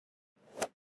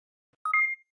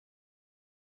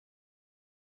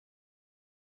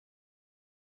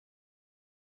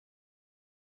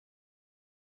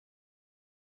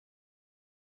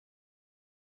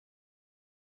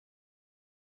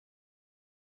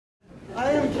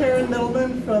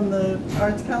Middleman from the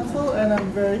Arts Council, and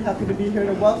I'm very happy to be here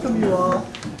to welcome you all.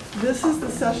 This is the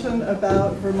session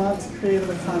about Vermont's creative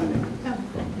economy.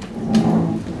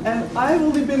 And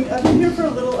I've been here for a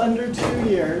little under 2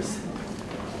 years,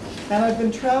 and I've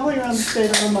been traveling around the state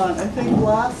of Vermont. I think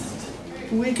last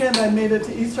weekend I made it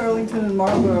to East Arlington and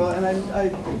Marlborough, and I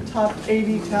topped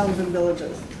 80 towns and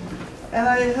villages. And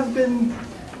I have been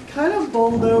kind of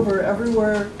bowled over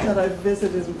everywhere that I've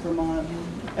visited in Vermont,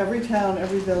 every town,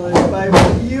 every village, by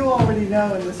what you already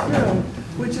know in this room,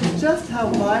 which is just how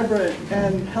vibrant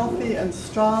and healthy and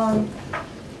strong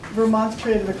Vermont's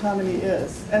creative economy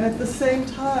is. And at the same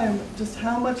time, just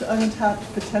how much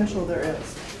untapped potential there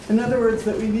is. In other words,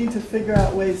 that we need to figure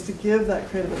out ways to give that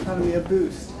creative economy a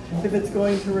boost if it's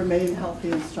going to remain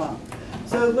healthy and strong.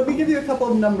 So let me give you a couple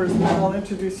of numbers and then I'll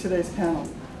introduce today's panel.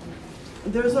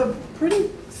 There's a pretty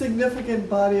significant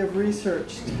body of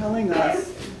research telling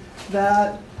us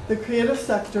that the creative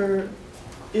sector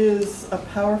is a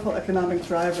powerful economic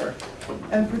driver,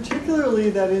 and particularly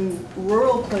that in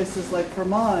rural places like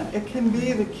Vermont, it can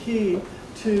be the key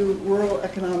to rural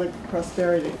economic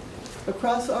prosperity.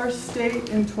 Across our state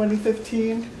in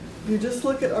 2015, if you just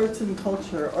look at arts and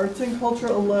culture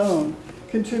alone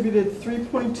contributed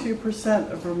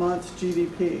 3.2% of Vermont's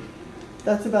GDP.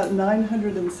 That's about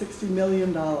 $960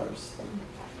 million.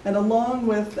 And along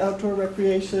with outdoor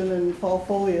recreation and fall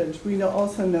foliage, we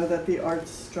also know that the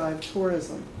arts drive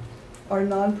tourism. Our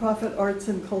nonprofit arts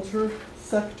and culture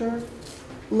sector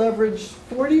leveraged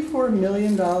 $44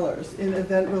 million in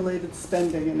event-related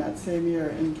spending in that same year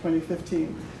in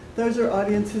 2015. Those are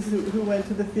audiences who went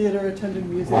to the theater, attended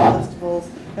music festivals,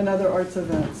 and other arts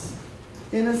events.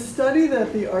 In a study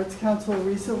that the Arts Council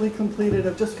recently completed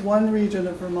of just one region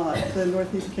of Vermont, the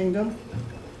Northeast Kingdom,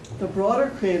 the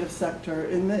broader creative sector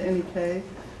in the NEK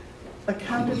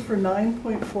accounted for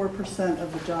 9.4%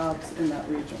 of the jobs in that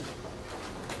region.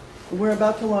 We're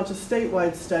about to launch a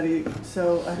statewide study,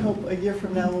 so I hope a year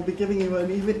from now we'll be giving you an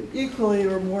even equally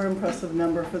or more impressive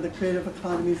number for the creative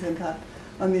economy's impact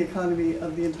on the economy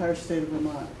of the entire state of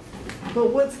Vermont.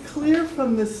 But what's clear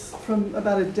from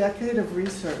about a decade of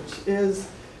research is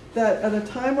that at a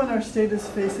time when our state is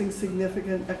facing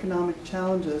significant economic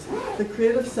challenges, the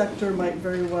creative sector might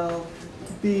very well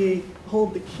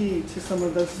hold the key to some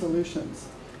of those solutions.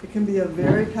 It can be a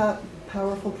very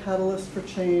powerful catalyst for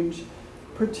change,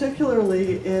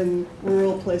 particularly in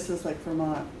rural places like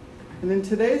Vermont. And in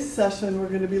today's session, we're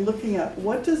going to be looking at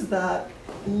what does that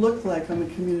look like on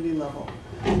the community level.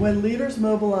 When leaders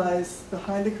mobilize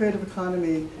behind the creative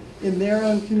economy in their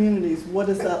own communities, what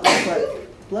does that look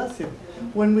like? Bless you.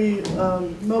 When we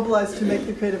mobilize to make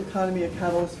the creative economy a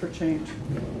catalyst for change.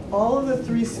 All of the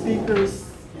three speakers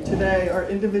today are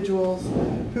individuals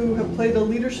who have played a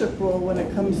leadership role when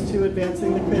it comes to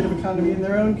advancing the creative economy in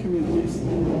their own communities.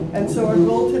 And so our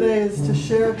goal today is to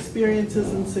share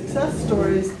experiences and success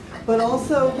stories, but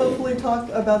also hopefully talk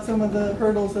about some of the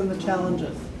hurdles and the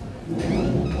challenges.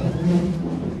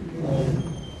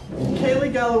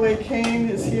 Kaylee Galloway-Kane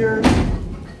is here,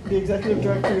 the Executive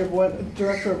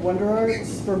Director of Wonder Arts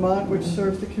Vermont, which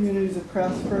serves the communities of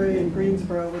Craftsbury and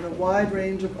Greensboro with a wide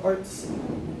range of arts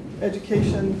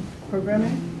education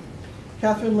programming.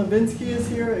 Catherine Levinsky is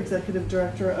here, Executive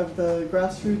Director of the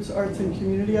Grassroots Arts and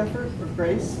Community Effort, or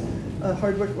GRACE, a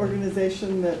hard-work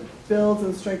organization that builds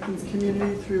and strengthens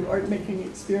community through art-making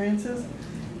experiences.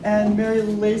 And Mary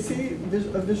Lacey,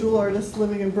 a visual artist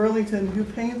living in Burlington, who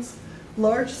paints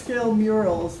large-scale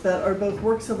murals that are both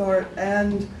works of art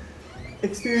and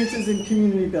experiences in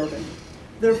community building.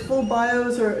 Their full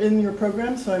bios are in your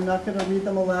program, so I'm not going to read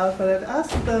them aloud, but I've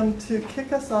asked them to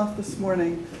kick us off this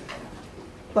morning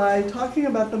by talking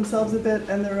about themselves a bit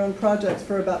and their own projects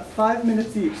for about 5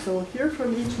 minutes each. So we'll hear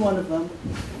from each one of them,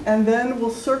 and then we'll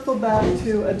circle back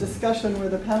to a discussion where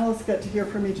the panelists get to hear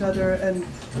from each other and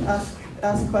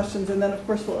ask questions, and then of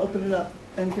course we'll open it up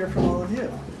and hear from all of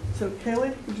you. So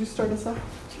Kaylee, would you start us off?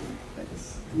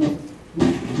 Thanks.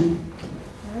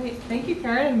 All right, thank you,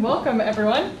 Karen, and welcome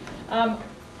everyone.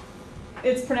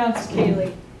 It's pronounced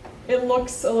Kaylee. It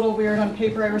looks a little weird on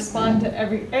paper. I respond to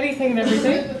anything and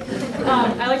everything.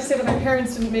 I like to say that my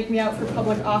parents didn't make me out for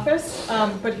public office,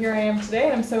 but here I am today,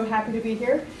 and I'm so happy to be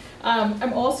here.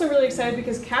 I'm also really excited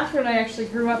because Catherine and I actually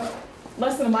grew up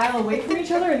less than a mile away from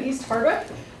each other in East Hardwick.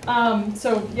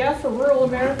 So yeah, for rural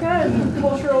America and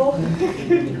cultural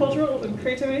and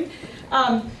creativity.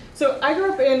 So I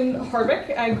grew up in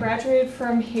Hardwick. I graduated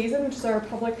from Hazen, which is our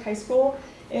public high school,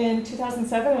 in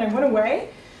 2007, and I went away.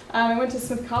 I went to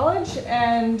Smith College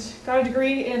and got a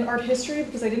degree in art history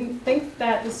because I didn't think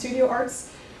that the studio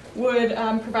arts would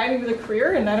provide me with a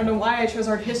career, and I don't know why I chose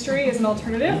art history as an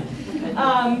alternative.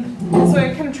 So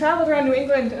I kind of traveled around New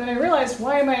England, and I realized,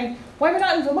 why am I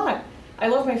not in Vermont? I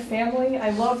love my family,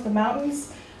 I love the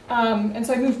mountains, and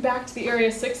so I moved back to the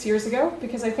area 6 years ago,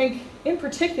 because I think, in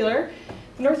particular,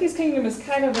 the Northeast Kingdom is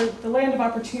kind of the land of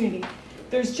opportunity.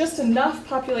 There's just enough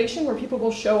population where people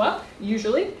will show up,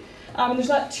 usually, and there's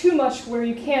not too much where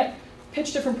you can't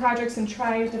pitch different projects and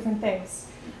try different things.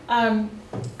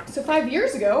 So 5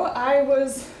 years ago, I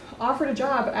was offered a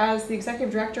job as the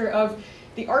executive director of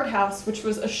the Art House, which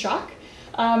was a shock,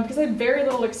 because I had very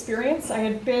little experience. I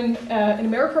had been an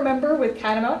AmeriCorps member with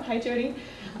Catamount, hi Jody,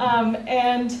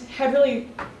 and had really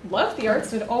loved the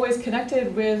arts and had always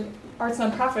connected with arts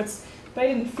nonprofits, but I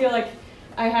didn't feel like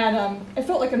I had, I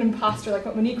felt like an imposter, like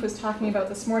what Monique was talking about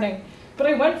this morning. But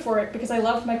I went for it because I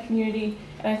loved my community,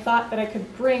 and I thought that I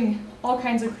could bring all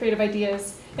kinds of creative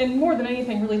ideas, and more than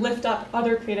anything, really lift up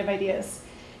other creative ideas.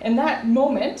 And that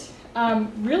moment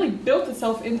really built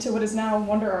itself into what is now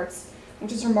Wonder Arts,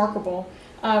 which is remarkable.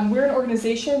 We're an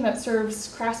organization that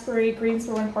serves Craftsbury,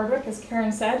 Greensboro, and Hardwick, as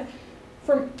Karen said,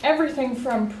 from everything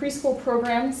from preschool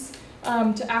programs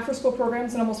to after-school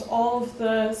programs in almost all of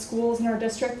the schools in our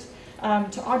district,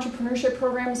 to entrepreneurship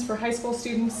programs for high school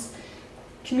students,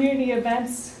 community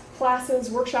events,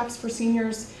 classes, workshops for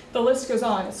seniors. The list goes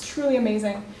on. It's truly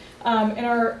amazing. And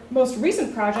our most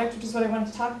recent project, which is what I wanted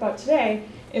to talk about today,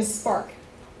 is Spark.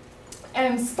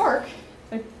 And Spark,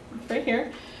 like right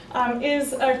here,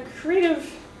 is a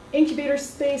creative incubator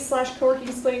space slash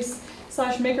co-working space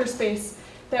slash maker space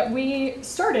that we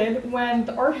started when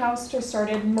the Art House just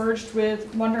started, merged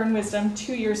with Wonder and Wisdom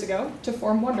 2 years ago to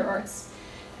form Wonder Arts.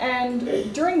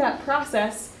 And during that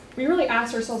process, we really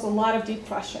asked ourselves a lot of deep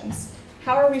questions.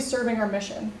 How are we serving our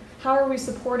mission? How are we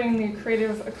supporting the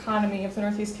creative economy of the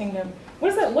Northeast Kingdom? What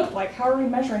does that look like? How are we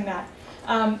measuring that?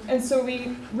 And so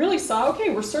we really saw,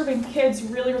 okay, we're serving kids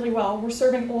really, really well. We're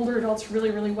serving older adults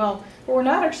really, really well. But we're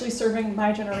not actually serving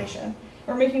my generation.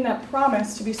 We're making that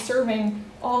promise to be serving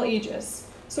all ages.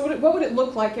 So what would it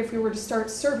look like if we were to start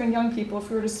serving young people, if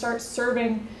we were to start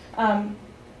serving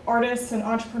artists and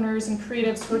entrepreneurs and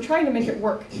creatives who are trying to make it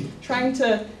work, trying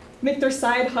to make their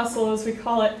side hustle, as we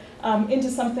call it, into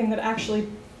something that actually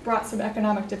brought some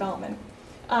economic development.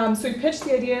 So we pitched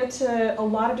the idea to a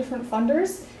lot of different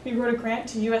funders. We wrote a grant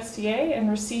to USDA and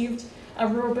received a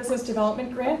rural business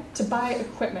development grant to buy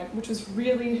equipment, which was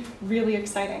really, really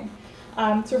exciting.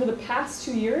 So over the past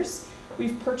 2 years,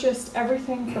 we've purchased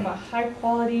everything from a high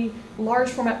quality, large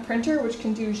format printer, which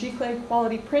can do giclée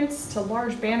quality prints, to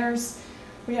large banners.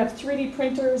 We have 3D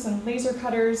printers and laser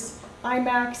cutters,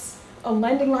 iMacs, a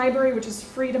lending library, which is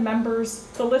free to members.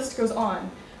 The list goes on.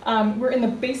 We're in the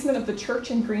basement of the church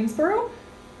in Greensboro,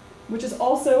 which is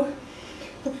also,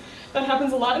 that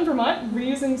happens a lot in Vermont,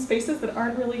 reusing spaces that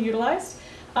aren't really utilized.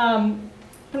 And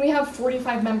we have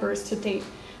 45 members to date.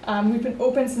 We've been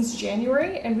open since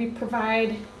January, and we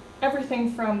provide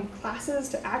everything from classes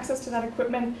to access to that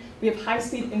equipment. We have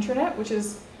high-speed internet, which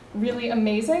is really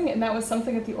amazing, and that was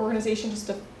something that the organization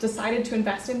just decided to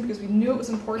invest in because we knew it was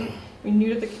important. We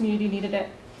knew that the community needed it.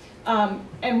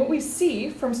 And what we see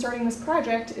from starting this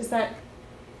project is that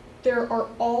there are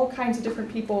all kinds of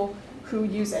different people who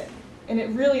use it. And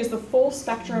it really is the full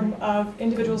spectrum of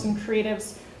individuals and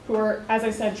creatives who are, as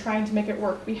I said, trying to make it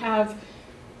work. We have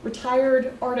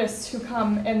retired artists who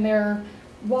come and they're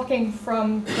walking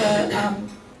from the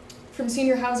from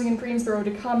senior housing in Greensboro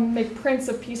to come make prints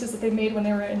of pieces that they made when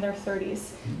they were in their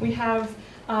 30s. We have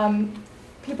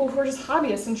people who are just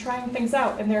hobbyists and trying things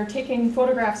out, and they're taking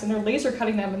photographs and they're laser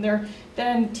cutting them, and they're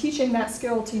then teaching that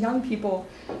skill to young people.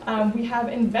 We have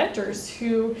inventors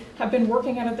who have been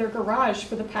working out of their garage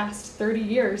for the past 30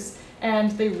 years,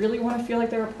 and they really want to feel like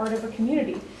they're a part of a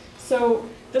community. So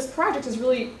this project has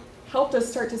really helped us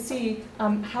start to see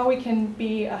how we can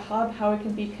be a hub, how we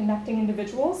can be connecting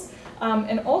individuals,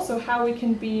 and also how we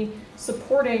can be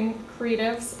supporting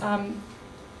creatives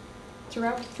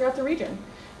throughout the region.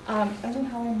 I don't know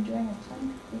how I'm doing on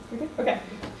time. We're good? Okay.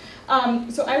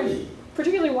 So I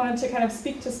particularly wanted to kind of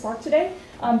speak to Spark today,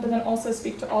 but then also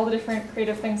speak to all the different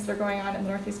creative things that are going on in the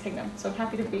Northeast Kingdom. So I'm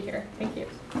happy to be here. Thank you.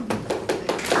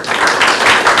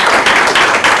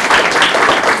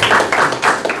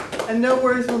 And no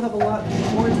worries, we'll have a lot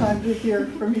more time to hear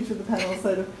from each of the panelists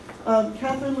later.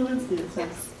 Catherine Lewinsky is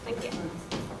next. Thank you.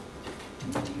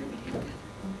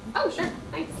 Oh, sure.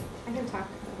 Nice. I can talk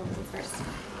about this first.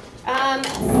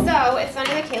 So it's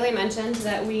funny that Kaylee mentioned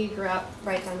that we grew up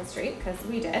right down the street, because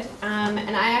we did.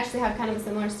 And I actually have kind of a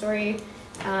similar story.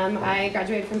 I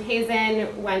graduated from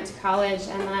Hazen, went to college,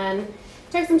 and then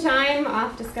took some time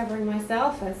off discovering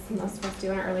myself, as most of us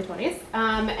do in our early 20s.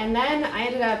 And then I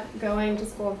ended up going to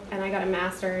school, and I got a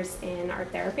master's in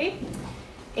art therapy.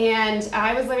 And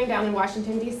I was living down in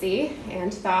Washington, D.C.,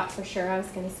 and thought for sure I was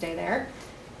going to stay there.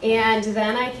 And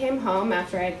then I came home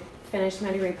after I'd finished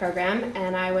my degree program,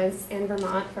 and I was in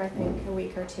Vermont for I think a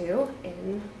week or two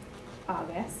in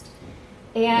August.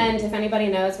 And if anybody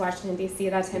knows Washington, D.C.,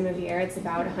 that time of year, it's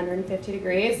about 150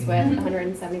 degrees with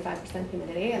 175%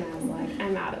 humidity, and I was like,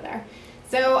 I'm out of there.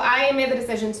 So I made the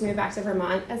decision to move back to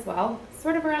Vermont as well,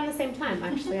 sort of around the same time,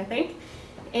 actually, I think.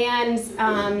 And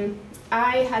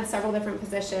I had several different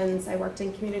positions. I worked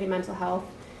in community mental health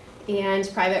and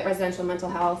private residential mental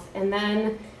health, and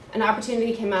then an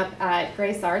opportunity came up at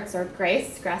Grace Arts, or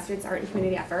GRACE, Grassroots Art and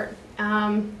Community Effort.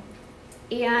 And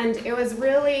it was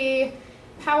really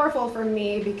powerful for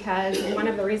me because one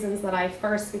of the reasons that I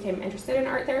first became interested in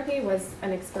art therapy was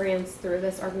an experience through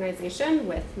this organization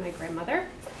with my grandmother.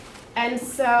 And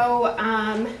so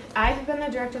I have been the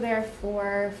director there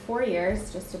for 4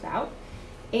 years, just about.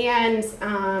 And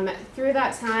through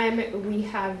that time, we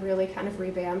have really kind of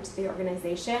revamped the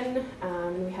organization.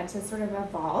 We had to sort of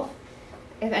evolve.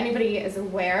 If anybody is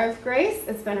aware of GRACE,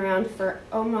 it's been around for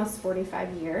almost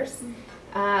 45 years.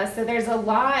 So there's a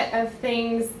lot of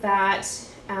things that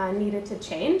needed to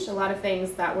change, a lot of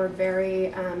things that were very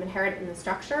inherent in the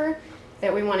structure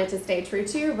that we wanted to stay true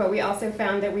to, but we also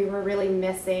found that we were really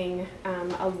missing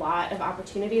a lot of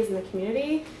opportunities in the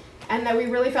community, and that we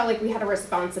really felt like we had a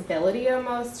responsibility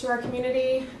almost to our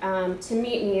community to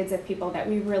meet needs of people that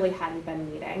we really hadn't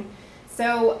been meeting.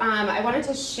 So I wanted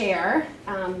to share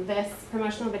this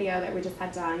promotional video that we just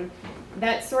had done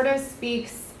that sort of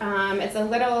speaks, it's a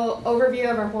little overview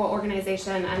of our whole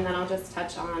organization, and then I'll just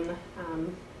touch on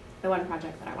the one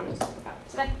project that I wanted to talk about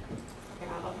today.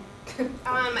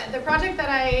 The project that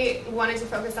I wanted to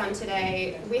focus on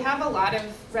today, we have a lot of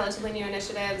relatively new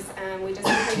initiatives. We just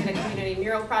completed a community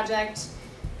mural project,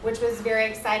 which was very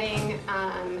exciting,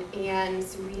 and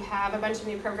we have a bunch of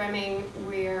new programming.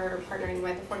 We're partnering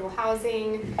with affordable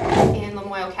housing in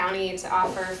Lamoille County to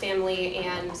offer family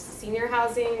and senior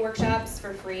housing workshops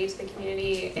for free to the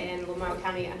community in Lamoille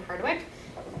County and Hardwick.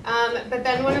 But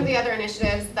then one of the other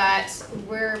initiatives that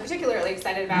we're particularly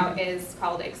excited about is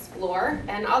called Explore.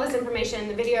 And all this information,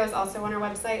 the video is also on our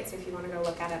website, so if you want to go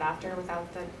look at it after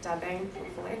without the dubbing,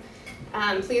 hopefully,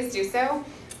 please do so.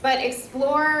 But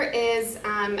Explore is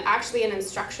actually an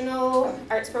instructional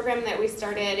arts program that we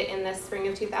started in the spring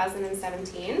of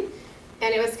 2017.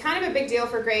 And it was kind of a big deal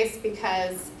for GRACE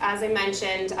because, as I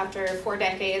mentioned, after 4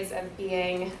 decades of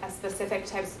being a specific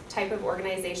type of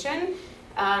organization,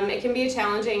 it can be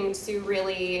challenging to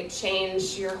really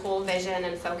change your whole vision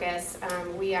and focus.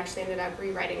 We actually ended up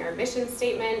rewriting our mission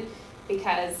statement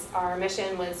because our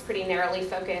mission was pretty narrowly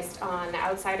focused on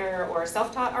outsider or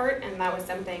self-taught art, and that was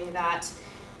something that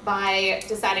by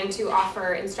deciding to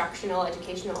offer instructional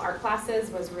educational art classes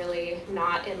was really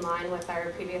not in line with our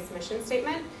previous mission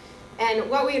statement. And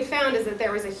what we had found is that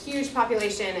there was a huge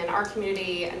population in our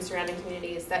community and surrounding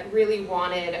communities that really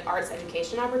wanted arts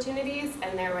education opportunities,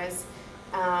 and there was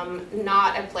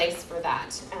not a place for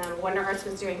that. Wonder Arts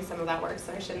was doing some of that work,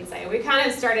 so I shouldn't say. We kind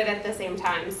of started at the same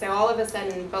time, so all of a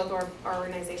sudden both our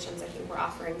organizations I think were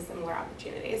offering similar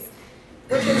opportunities,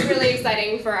 which was really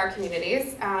exciting for our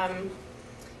communities.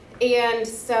 And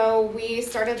so we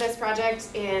started this project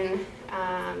in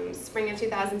spring of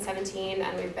 2017,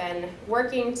 and we've been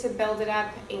working to build it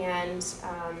up and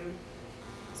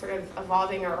sort of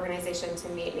evolving our organization to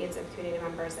meet needs of community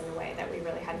members in a way that we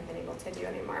really hadn't been able to do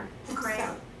anymore. Great.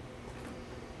 So.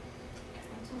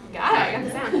 Got it, I got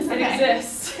the sound. It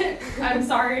exists. I'm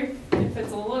sorry if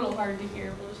it's a little hard to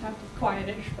hear, we'll just have to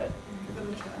quiet-ish, but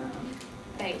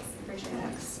thanks, appreciate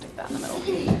it. Stick that in the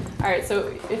middle. All right,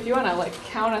 so if you want to like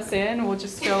count us in, we'll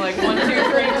just go like 1, 2,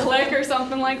 3, click or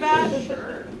something like that.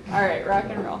 Sure. All right, rock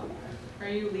and roll. Are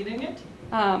you leading it?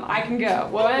 I can go.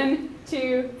 1,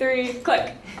 2, 3,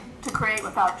 click. To create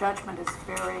without judgment is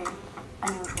very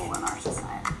unusual in our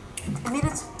society. I mean,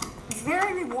 it's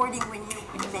very rewarding when you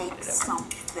make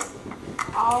something,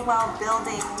 all while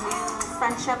building new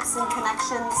friendships and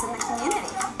connections in the community.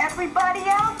 Everybody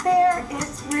out there,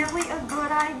 it's really a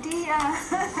good idea.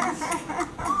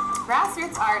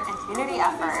 Grassroots Art and Community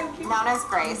Effort, known as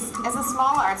GRACE, is a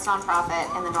small arts nonprofit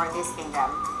in the Northeast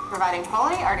Kingdom, providing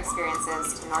quality art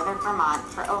experiences to Northern Vermont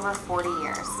for over 40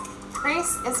 years.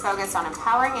 GRACE is focused on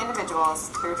empowering individuals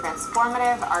through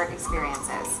transformative art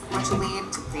experiences, which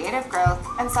lead to creative growth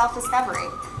and self-discovery.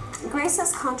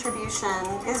 Grace's contribution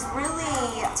is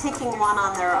really taking one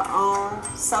on their own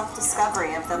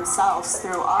self-discovery of themselves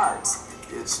through art.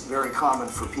 It's very common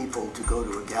for people to go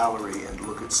to a gallery and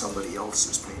look at somebody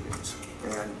else's paintings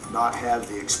and not have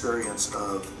the experience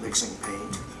of mixing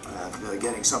paint and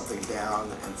getting something down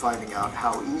and finding out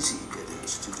how easy it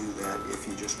reasons to do that if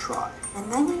you just try.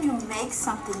 And then when you make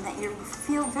something that you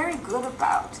feel very good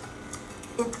about,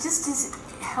 it just is,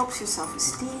 it helps your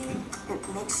self-esteem.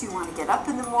 It makes you want to get up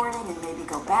in the morning and maybe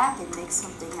go back and make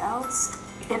something else.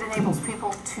 It enables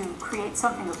people to create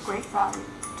something of great value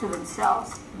to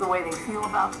themselves, the way they feel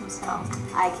about themselves.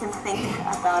 I can think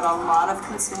about a lot of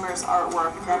consumers'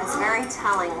 artwork that is very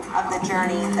telling of the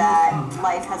journey that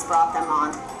life has brought them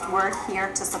on. We're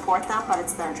here to support them, but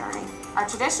it's their journey. Our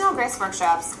traditional Grace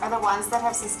workshops are the ones that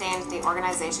have sustained the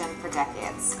organization for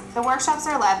decades. The workshops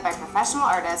are led by professional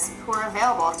artists who are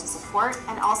available to support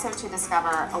and also to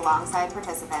discover alongside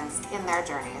participants in their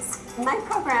journeys. My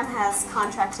program has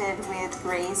contracted with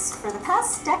Grace for the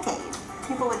past decade.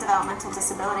 People with developmental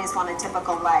disabilities want a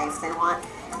typical life. They want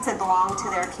to belong to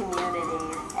their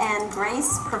community, and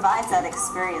Grace provides that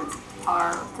experience.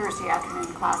 Our Thursday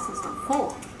afternoon classes are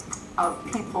full of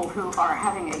people who are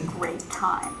having a great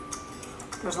time.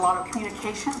 There's a lot of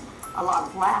communication, a lot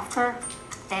of laughter,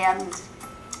 and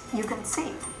you can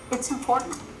see it's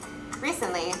important.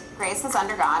 Recently, Grace has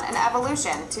undergone an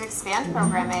evolution to expand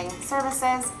programming,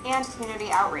 services, and community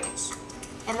outreach.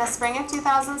 In the spring of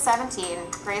 2017,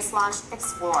 Grace launched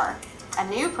Explore, a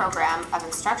new program of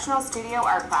instructional studio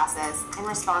art classes in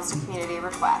response to community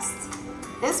requests.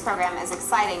 This program is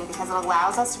exciting because it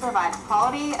allows us to provide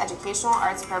quality educational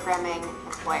arts programming,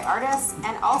 employ artists,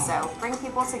 and also bring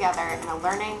people together in a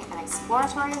learning and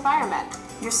exploratory environment.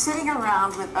 You're sitting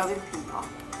around with other people.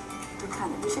 You're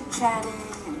kind of chit-chatting,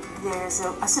 and there's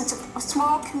a sense of a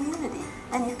small community,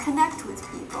 and you connect with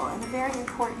people in a very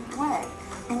important way,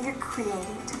 and you're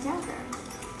creating together.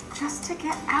 Just to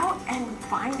get out and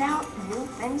find out new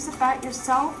things about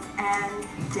yourself and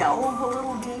delve a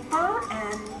little deeper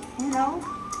and,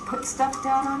 put stuff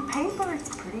down on paper.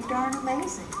 It's pretty darn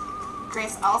amazing.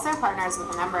 Grace also partners with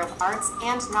a number of arts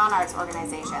and non-arts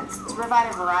organizations to provide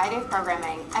a variety of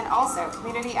programming and also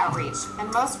community outreach, and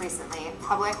most recently,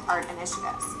 public art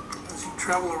initiatives. As you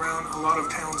travel around, a lot of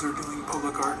towns are doing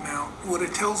public art now. What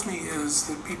it tells me is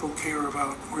that people care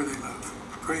about where they live.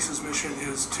 Grace's mission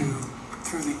is to,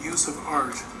 through the use of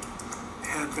art,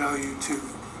 add value to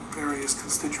various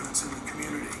constituents in the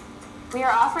community. We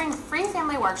are offering free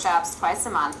family workshops twice a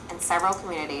month in several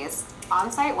communities,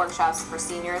 on-site workshops for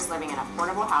seniors living in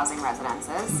affordable housing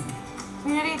residences,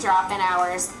 community drop-in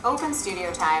hours, open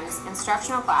studio times,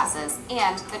 instructional classes,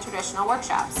 and the traditional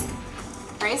workshops.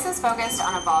 Grace is focused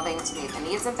on evolving to meet the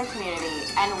needs of the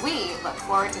community, and we look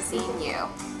forward to seeing you.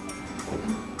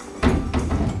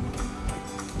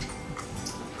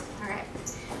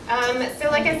 So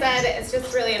like I said, it's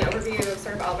just really an overview of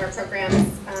sort of all of our programs,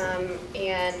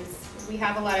 and we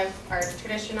have a lot of our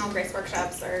traditional Grace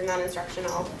workshops or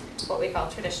non-instructional, what we call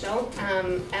traditional,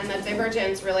 and the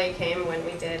divergence really came when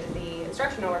we did the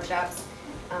instructional workshops,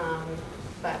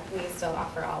 but we still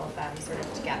offer all of them sort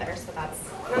of together, so that's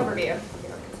an overview of the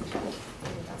organization. I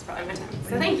think that's probably my time,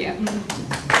 so thank you.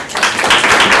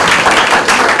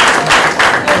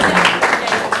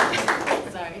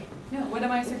 Sorry. No, what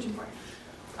am I searching for?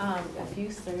 If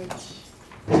you search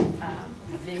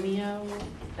Vimeo,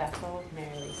 Bethel,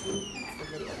 Mary Lacey, the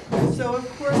video. So of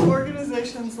course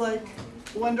organizations like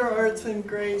Wonder Arts and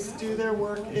Grace do their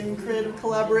work in creative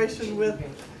collaboration with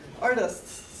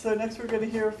artists. So next we're going to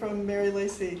hear from Mary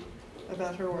Lacey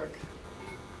about her work.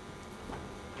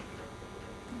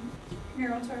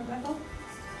 You're on to Bethel?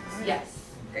 Yes.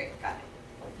 Great, got it.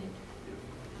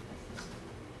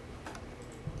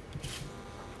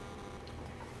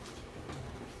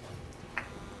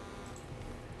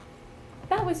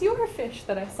 That was your fish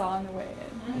that I saw on the way in.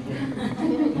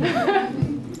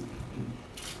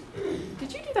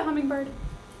 Did you do the hummingbird?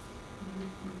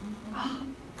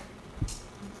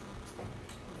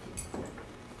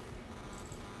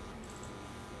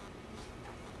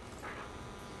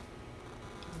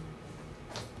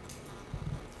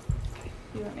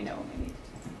 You let me know when we need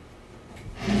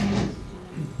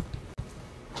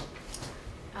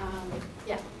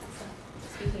Yeah, so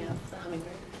speaking of the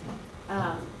hummingbird.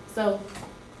 So,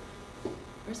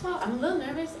 first of all, I'm a little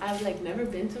nervous. I've never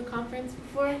been to a conference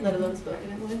before, let alone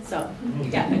spoken at one, so you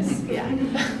got this, yeah.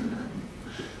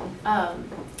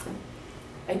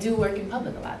 I do work in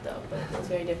public a lot though, but it's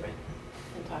very different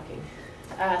than talking.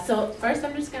 So first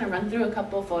I'm just gonna run through a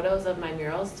couple photos of my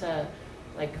murals to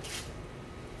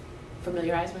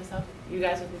familiarize you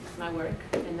guys with my work,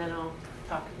 and then I'll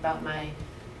talk about my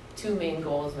two main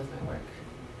goals with my work.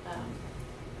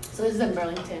 So this is in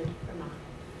Burlington, Vermont.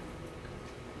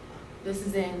 This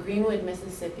is in Greenwood,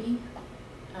 Mississippi.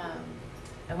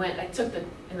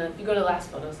 If you go to the last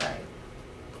photo,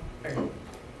 sorry.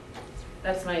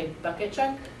 That's my bucket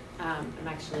truck. I'm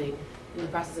actually in the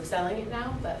process of selling it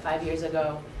now, but 5 years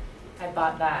ago, I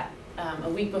bought that a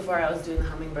week before I was doing the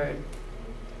Hummingbird.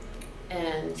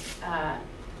 And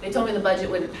they told me the budget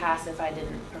wouldn't pass if I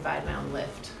didn't provide my own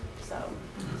lift. So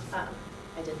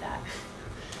I did that.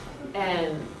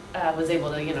 And was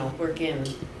able to, work in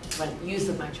use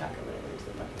of my truck or whatever into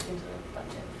the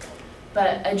budget.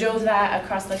 But I drove that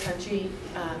across the country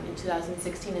in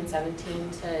 2016 and 17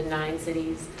 to 9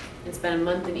 cities and spent a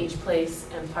month in each place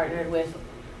and partnered with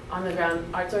on-the-ground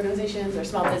arts organizations or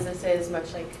small businesses,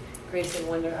 much like Grace and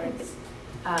Wonder Arts,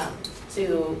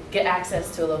 to get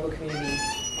access to a local community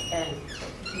and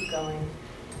keep going.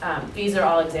 These are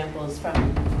all examples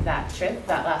from that trip.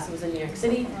 That last one was in New York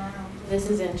City. This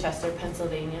is in Chester,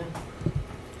 Pennsylvania.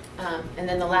 And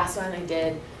then the last one I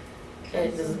did,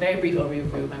 this is a very brief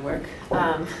overview of my work.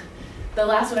 The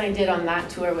last one I did on that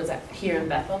tour was here in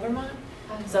Bethel, Vermont.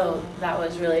 So that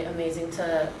was really amazing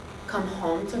to come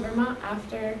home to Vermont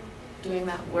after doing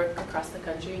that work across the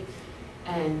country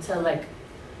and to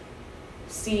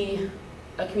see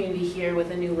a community here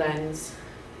with a new lens.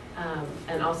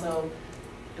 And also,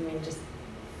 just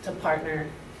to partner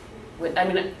with, I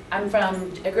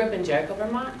grew up in Jericho,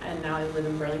 Vermont, and now I live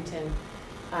in Burlington.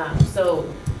 So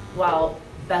while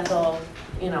Bethel,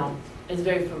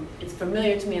 it's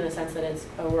familiar to me in the sense that it's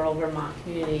a rural Vermont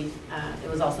community, it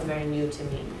was also very new to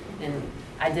me. And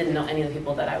I didn't know any of the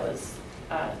people that I was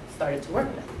started to work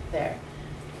with there.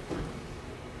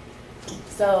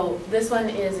 So this one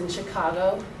is in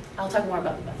Chicago. I'll talk more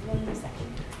about the Bethel one in a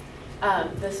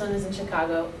second. This one is in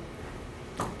Chicago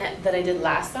that I did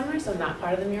last summer, so not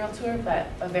part of the mural tour, but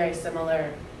a very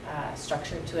similar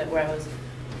structure to it where I was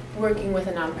working with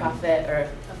a nonprofit or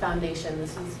a foundation.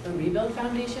 This is the Rebuild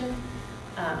Foundation.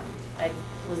 I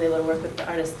was able to work with the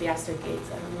artist Theaster Gates.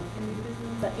 I don't know if any of you guys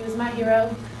know, but he was my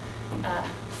hero,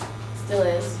 still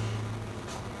is.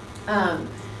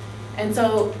 And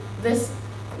so this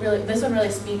one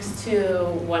really speaks to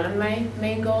one of my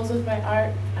main goals with my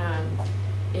art,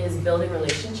 is building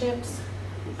relationships.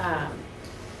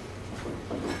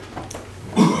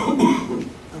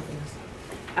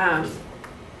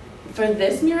 For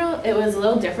this mural, it was a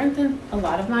little different than a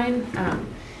lot of mine.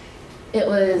 It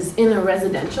was in a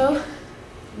residential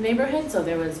neighborhood, so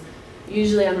there was,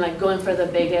 usually I'm going for the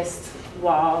biggest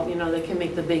wall, that can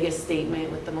make the biggest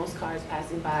statement with the most cars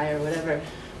passing by or whatever.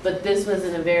 But this was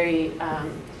in a very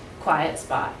quiet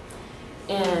spot.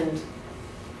 And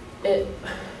it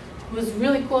was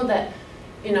really cool that,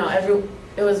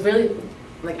 it was really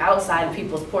outside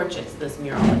people's porches, this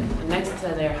mural, next to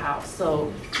their house.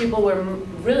 So people were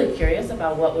really curious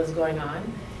about what was going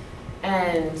on.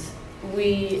 And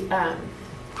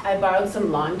I borrowed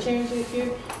some lawn chairs right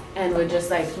here and would just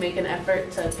make an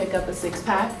effort to pick up a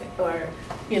 6-pack or,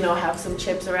 have some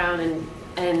chips around.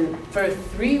 And for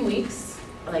 3 weeks,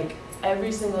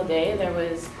 every single day, there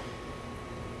was,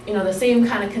 the same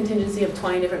kind of contingency of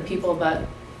 20 different people, but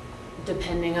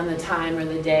depending on the time or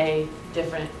the day,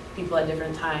 different people at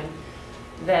different time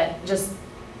that just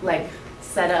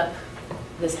set up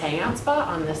this hangout spot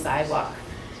on the sidewalk.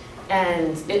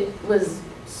 And it was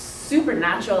super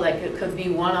natural, it could be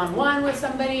one-on-one with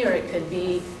somebody, or it could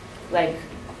be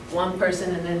one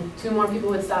person and then 2 more people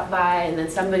would stop by, and then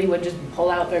somebody would just pull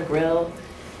out their grill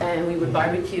and we would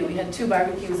barbecue. We had 2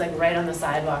 barbecues right on the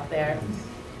sidewalk there.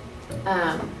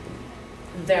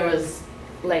 There was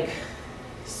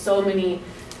so many,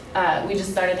 we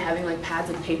just started having pads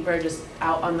of paper just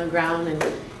out on the ground, and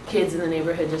kids in the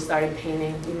neighborhood just started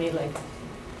painting. We made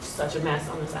such a mess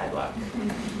on the sidewalk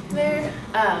there.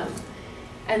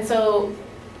 And so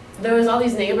there was all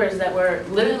these neighbors that were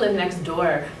literally lived next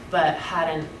door, but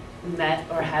hadn't met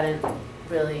or hadn't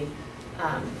really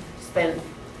spent,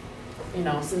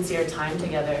 sincere time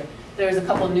together. There was a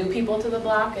couple new people to the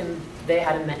block, and they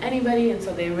hadn't met anybody, and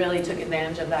so they really took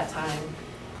advantage of that time.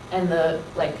 And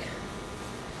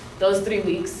those 3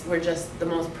 weeks were just the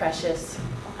most precious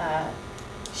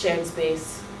shared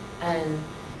space. And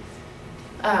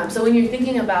so when you're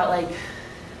thinking about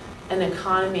an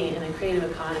economy and a creative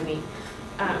economy,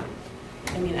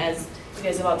 as you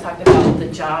guys have all talked about the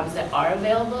jobs that are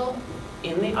available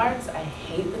in the arts, I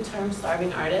hate the term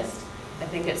starving artist. I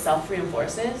think it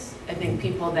self-reinforces. I think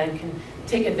people then can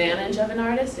take advantage of an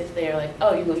artist if they're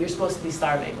oh, you're supposed to be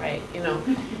starving, right?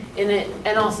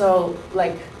 And also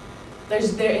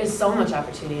there is so much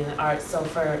opportunity in the arts. So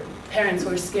for parents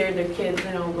who are scared their kids,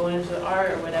 going into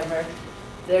art or whatever,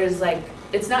 there's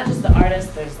it's not just the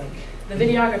artists. There's the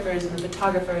videographers and the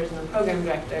photographers and the program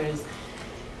directors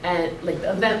and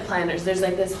the event planners. There's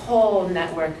this whole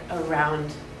network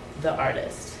around the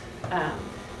artist.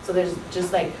 So there's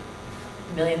just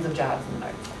millions of jobs in the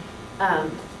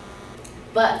arts.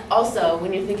 But also,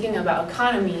 when you're thinking about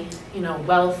economy, you know,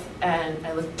 wealth, and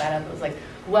I looked that up, it was like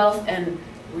wealth and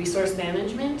resource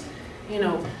management, you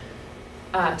know,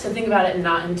 to think about it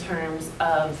not in terms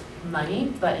of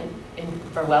money, but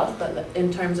for wealth, but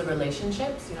in terms of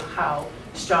relationships, you know, how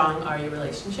strong are your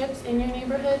relationships in your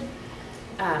neighborhood?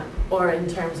 Or in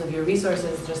terms of your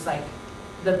resources, just like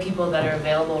the people that are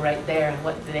available right there and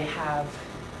what do they have.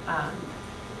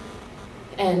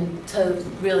 And to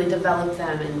really develop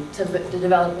them and to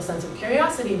develop a sense of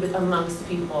curiosity amongst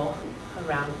people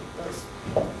around those,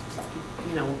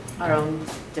 you know, our own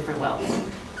different wealth.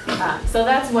 So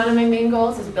that's one of my main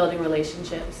goals, is building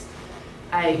relationships.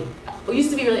 I used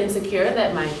to be really insecure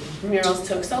that my murals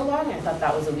took so long. I thought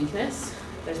that was a weakness.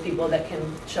 There's people that can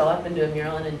show up and do a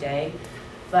mural in a day,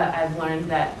 but I've learned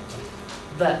that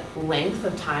the length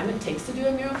of time it takes to do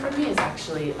a mural for me is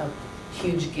actually a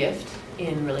huge gift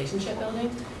in relationship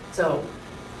building. So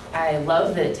I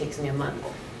love that it takes me a month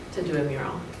to do a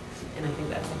mural, and I think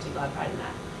that's, I take a lot of pride in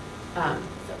that.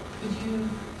 So could you,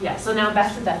 yeah, so now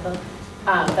back to Bethel.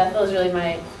 Bethel is really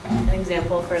an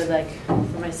example for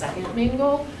my second main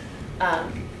goal,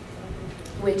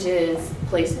 which is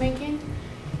placemaking.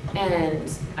 And,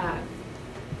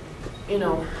 you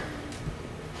know,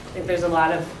 I think there's a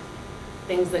lot of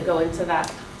things that go into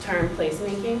that term,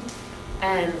 placemaking.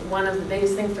 And one of the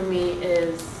biggest things for me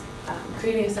is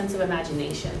creating a sense of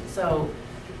imagination. So,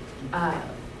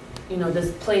 you know,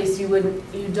 this place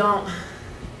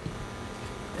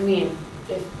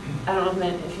I don't know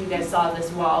if you guys saw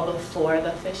this wall before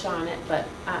the fish on it, but,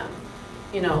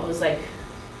 you know, it was like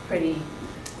pretty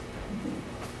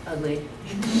ugly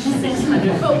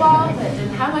 600-foot wall that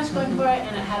didn't have much going for it,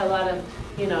 and it had a lot of,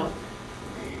 you know,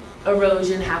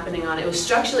 erosion happening on it. It was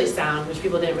structurally sound, which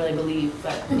people didn't really believe,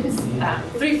 but it's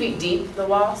 3 feet deep, the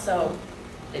wall, so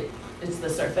it's the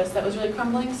surface that was really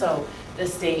crumbling. So the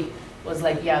state was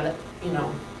like, yeah, that, you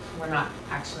know, we're not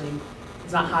actually,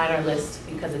 it's not high on our list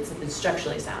because it's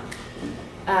structurally sound.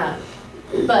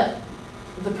 But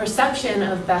the perception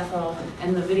of Bethel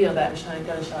and the video that I'm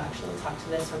going to show, actually, we'll talk to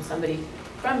this from somebody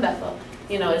from Bethel,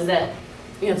 you know, is that,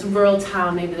 you know, it's a rural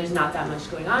town, maybe there's not that much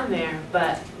going on there,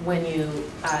 but when you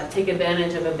take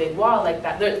advantage of a big wall like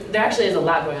that, there actually is a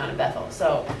lot going on in Bethel.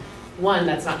 So one,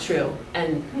 that's not true,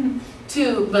 and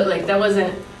two, but like that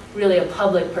wasn't really a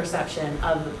public perception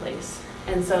of the place.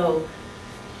 And so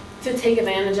to take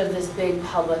advantage of this big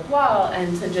public wall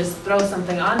and to just throw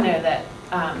something on there that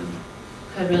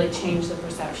could really change the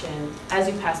perception as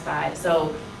you pass by.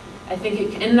 So I think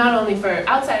it can, and not only for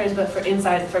outsiders, but for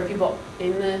people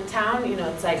in the town, you know,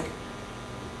 it's like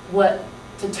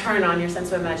to turn on your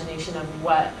sense of imagination of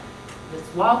what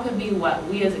this wall could be, what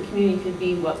we as a community could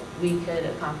be, what we could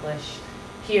accomplish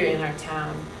here in our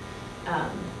town.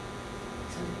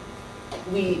 So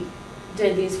we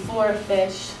did these 4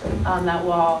 fish on that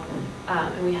wall,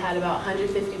 and we had about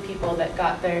 150 people that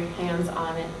got their hands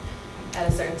on it at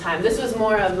a certain time. This was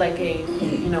more of like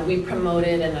you know, we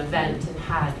promoted an event and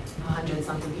had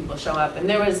 100-something people show up, and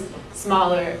there was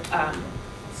smaller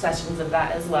sessions of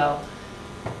that as well.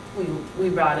 We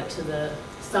brought it to the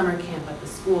summer camp at the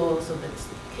school, so the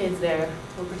kids there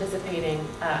were participating.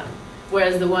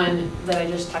 Whereas the one that I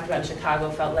just talked about in Chicago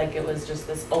felt like it was just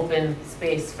this open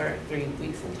space for 3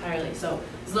 weeks entirely. So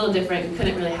it's a little different. You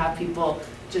couldn't really have people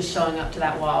just showing up to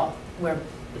that wall where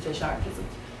the fish are because of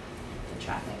the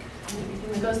traffic and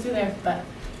everything that goes through there. But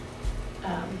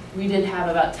we did have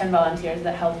about 10 volunteers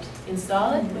that helped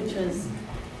install it, which was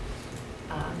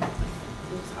it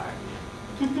was hard.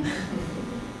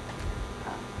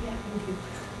 Yeah, thank you.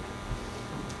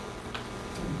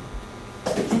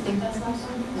 I think that's the last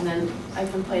one. And then I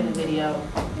can play the video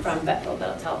from Bethel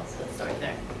that'll tell us the story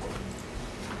there.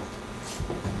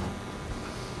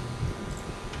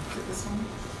 This one?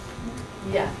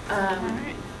 Yeah. All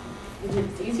right. If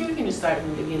it's easier, we can just start from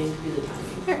the beginning to do the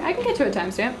timing. Here, I can get to a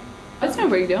timestamp. That's no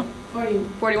big deal.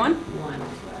 41? 41.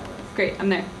 Great, I'm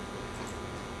there.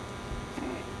 All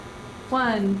right.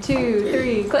 1, 2,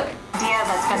 3, click. Idea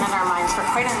that's been in our minds for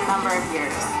quite a number of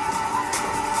years.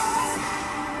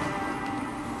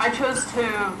 I chose to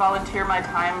volunteer my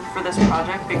time for this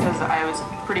project because I was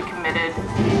pretty committed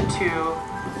to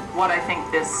what I think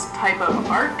this type of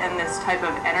art and this type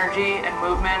of energy and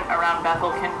movement around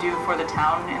Bethel can do for the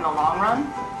town in the long run.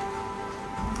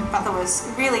 Bethel was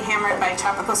really hammered by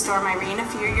Tropical Storm Irene a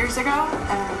few years ago,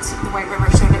 and the White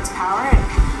River showed its power. And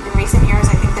in recent years,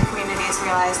 I think the community has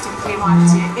realized we want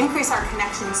to increase our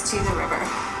connections to the river.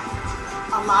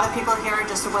 A lot of people here are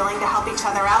just willing to help each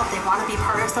other out. They want to be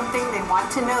part of something. They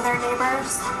want to know their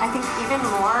neighbors. I think even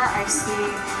more, I see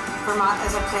Vermont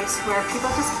as a place where people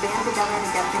just band together to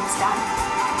get things done.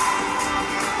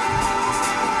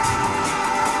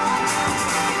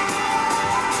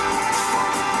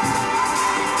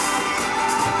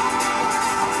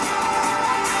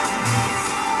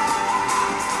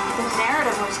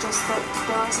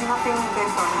 there's nothing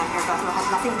good going on here. Bethel has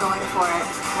nothing going for it,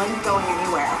 wasn't going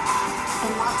anywhere.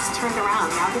 And that's turned around.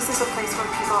 Now this is a place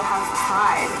where people have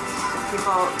pride, where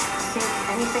people think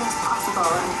anything's possible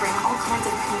and bring all kinds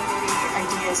of community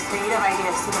ideas, creative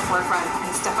ideas to the forefront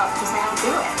and step up to say, I'll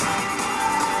do it.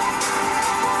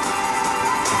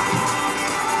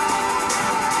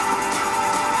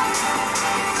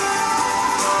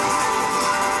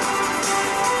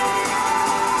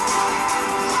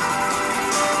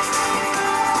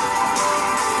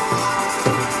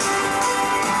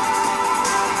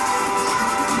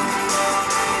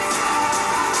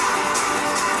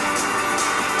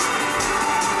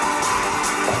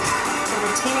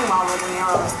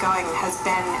 Has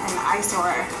been an eyesore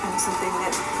and something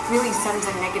that really sends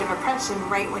a negative impression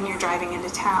right when you're driving into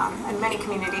town, and many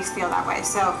communities feel that way.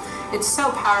 So it's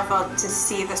so powerful to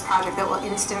see this project that will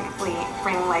instantly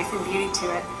bring life and beauty to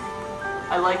it.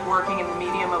 I like working in the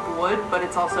medium of wood, but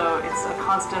it's a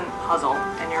constant puzzle,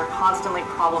 and you're constantly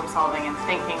problem solving and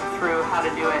thinking through how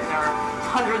to do it, and there are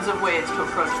hundreds of ways to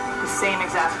approach the same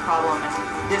exact problem, and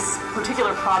this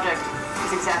particular project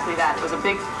is exactly that. It was a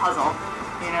big puzzle.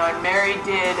 You know, and Mary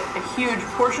did a huge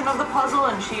portion of the puzzle,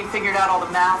 and she figured out all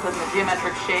the math and the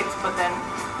geometric shapes, but then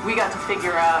we got to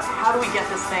figure out how do we get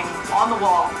this thing on the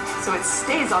wall so it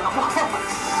stays on the wall.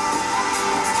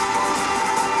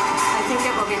 I think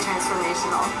it will be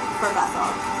transformational for Bethel.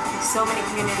 So many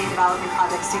community development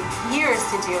projects take years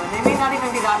to do, and they may not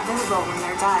even be that visible when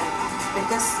they're done, but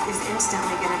this is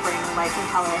instantly going to bring life and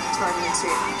color to our main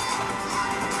street.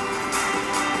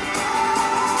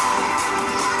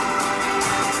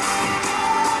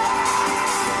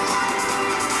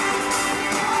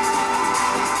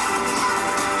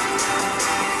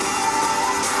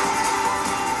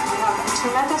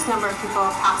 Tremendous number of people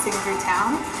passing through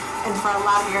town, and for a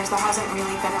lot of years there hasn't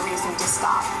really been a reason to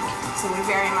stop. So we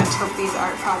very much hope these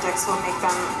art projects will make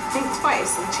them think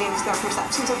twice and change their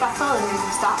perceptions of Bethel and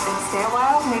maybe stop and stay a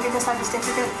while, maybe decide to stay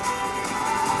for good.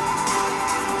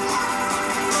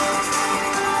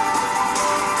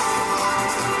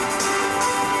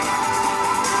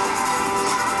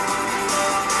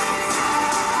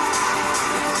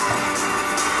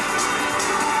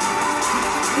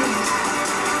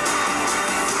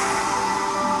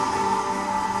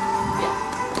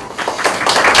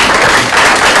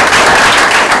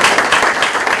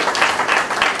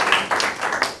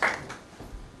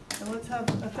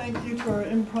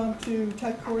 Impromptu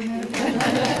tech coordinator. And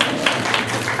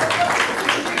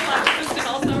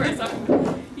also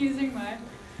I'm using my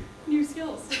new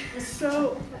skills.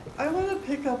 So I want to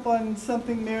pick up on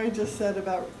something Mary just said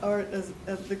about art as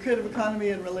the creative economy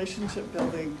and relationship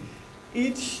building.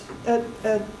 Each, at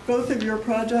both of your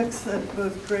projects, at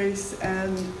both Grace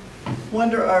and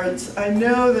Wonder Arts, I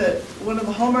know that one of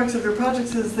the hallmarks of your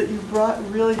projects is that you brought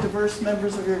really diverse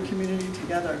members of your community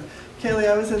together. Kaylee,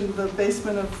 I was in the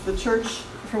basement of the church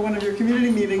for one of your community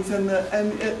meetings, and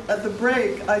at the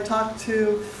break, I talked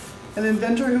to an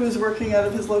inventor who was working out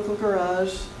of his local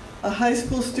garage, a high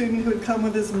school student who had come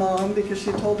with his mom because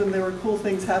she told him there were cool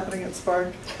things happening at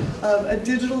Spark, a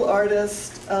digital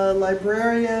artist, a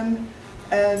librarian,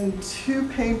 and 2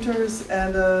 painters,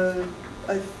 and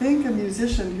I think a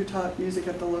musician who taught music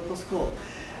at the local school.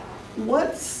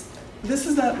 This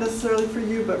is not necessarily for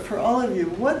you, but for all of you,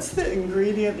 what's the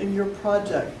ingredient in your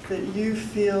project that you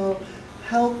feel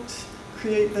helped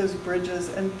create those bridges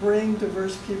and bring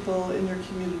diverse people in your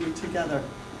community together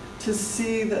to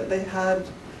see that they had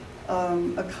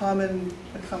a common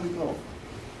goal?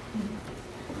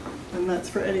 And that's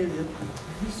for any of you.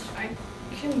 I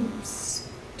can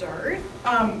start.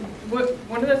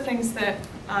 One of the things that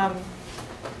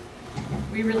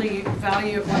we really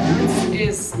value at Wonder Arts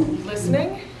is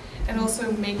listening, and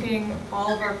also making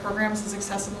all of our programs as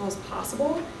accessible as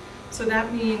possible. So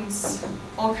that means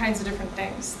all kinds of different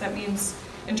things. That means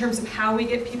in terms of how we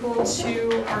get people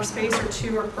to our space or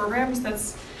to our programs,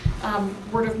 that's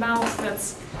word of mouth,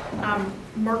 that's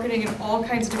marketing in all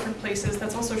kinds of different places,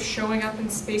 that's also showing up in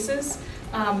spaces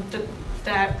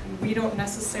that we don't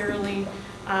necessarily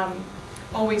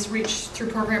always reach through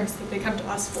programs that they come to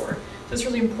us for. So it's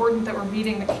really important that we're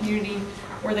meeting the community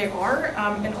where they are,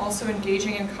 and also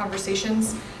engaging in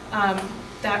conversations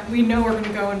that we know are going to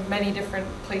go in many different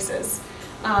places.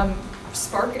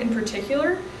 Spark in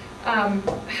particular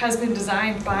has been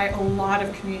designed by a lot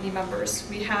of community members.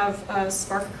 We have a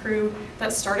Spark crew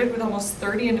that started with almost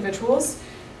 30 individuals,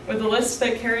 with the list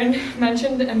that Karen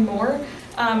mentioned and more,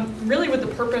 really with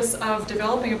the purpose of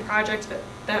developing a project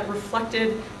that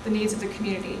reflected the needs of the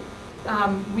community.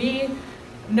 We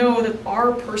know that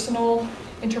our personal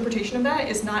interpretation of that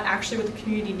is not actually what the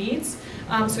community needs.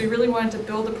 So we really wanted to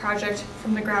build the project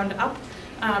from the ground up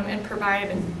and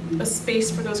provide a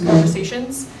space for those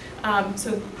conversations.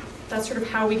 So that's sort of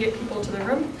how we get people to the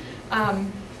room.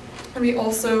 And we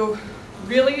also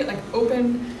really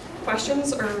open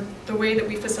questions are the way that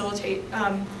we facilitate.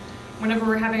 Whenever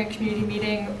we're having a community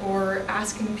meeting or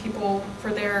asking people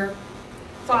for their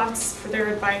thoughts, for their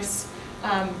advice,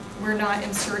 we're not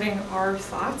inserting our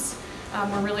thoughts.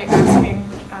 We're really asking,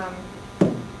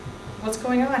 what's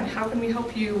going on? How can we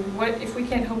help you? What if we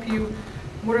can't help you?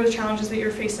 What are the challenges that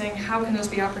you're facing? How can those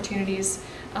be opportunities?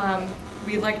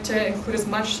 We like to include as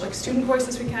much student voice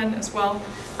as we can as well,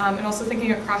 and also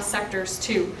thinking across sectors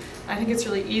too. I think it's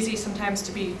really easy sometimes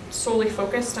to be solely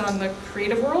focused on the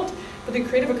creative world, but the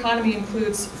creative economy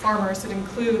includes farmers, it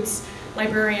includes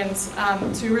librarians,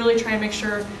 to really try and make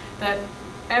sure that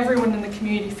everyone in the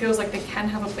community feels like they can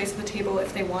have a place at the table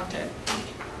if they want it.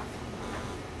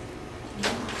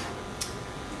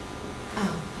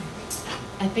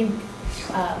 I think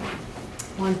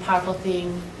one powerful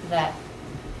thing that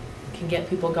can get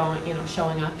people going,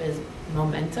 showing up is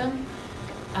momentum.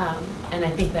 And I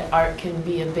think that art can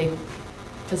be a big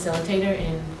facilitator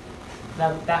in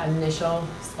that initial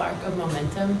spark of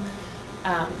momentum.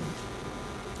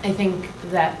 I think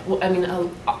that, in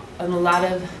a lot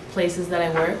of places that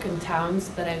I work, in towns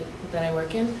that I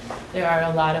work in, there are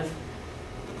a lot of,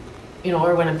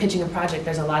 or when I'm pitching a project,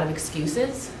 there's a lot of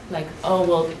excuses, like, oh,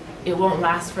 well, it won't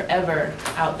last forever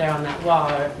out there on that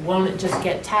wall, or won't it just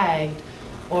get tagged,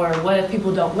 or what if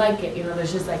people don't like it?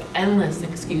 There's just endless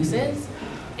excuses,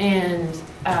 and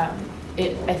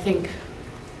it, I think,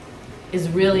 is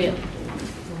really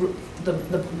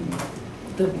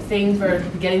the thing for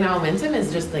getting that momentum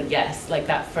is just the yes,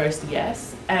 that first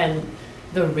yes, and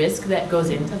the risk that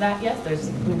goes into that yes.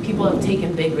 People have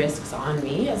taken big risks on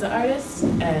me as an artist,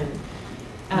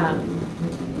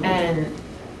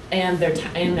 and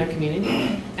their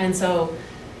community, and so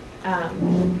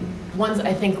once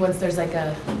there's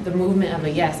the movement of a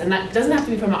yes, and that doesn't have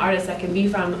to be from an artist, that can be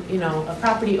from a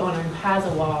property owner who has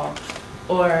a wall,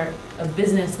 or a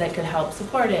business that could help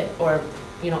support it, or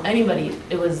anybody.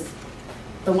 It was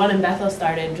the one in Bethel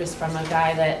started just from a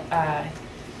guy that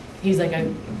he's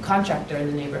a contractor in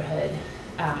the neighborhood.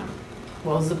 He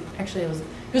was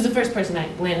the first person I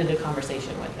landed a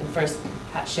conversation with and first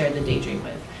shared the daydream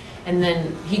with. And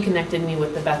then he connected me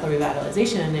with the Bethel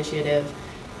Revitalization Initiative,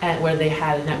 where they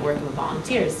had a network of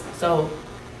volunteers. So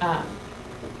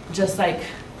just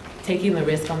taking the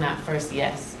risk on that first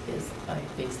yes is a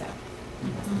big step.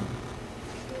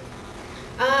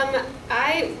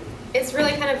 It's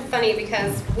really kind of funny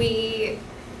because we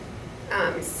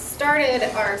started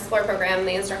our Explore program,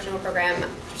 the instructional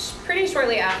program, pretty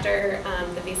shortly after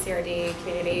the VCRD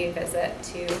community visit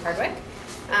to Hardwick.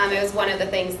 It was one of the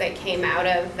things that came out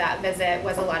of that visit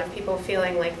was a lot of people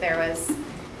feeling like there was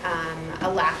a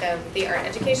lack of the art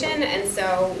education, and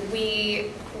so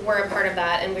we were a part of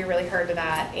that, and we really heard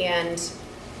that and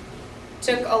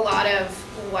took a lot of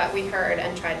what we heard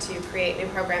and tried to create new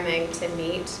programming to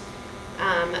meet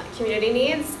community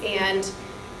needs. And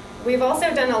we've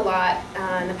also done a lot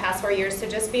in the past 4 years to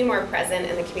just be more present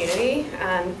in the community.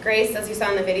 Grace, as you saw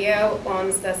in the video,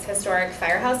 owns this historic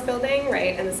firehouse building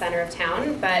right in the center of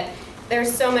town, but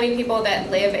there's so many people that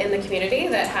live in the community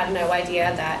that had no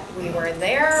idea that we were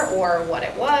there or what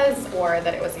it was or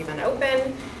that it was even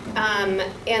open.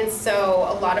 And so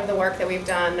a lot of the work that we've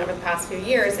done over the past few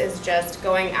years is just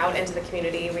going out into the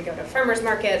community. We go to farmers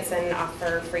markets and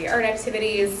offer free art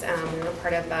activities. We were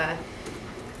part of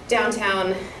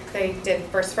downtown. They did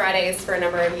First Fridays for a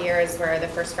number of years, where the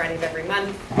first Friday of every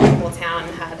month, the whole town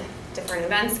had different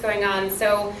events going on.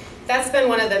 So that's been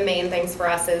one of the main things for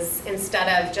us, is instead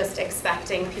of just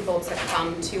expecting people to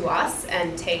come to us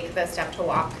and take the step to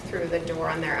walk through the door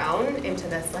on their own into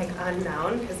this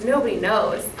unknown, because nobody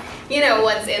knows,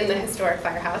 what's in the historic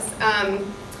firehouse,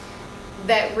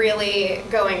 that really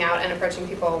going out and approaching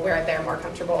people where they're more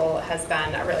comfortable has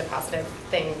been a really positive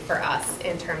thing for us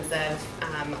in terms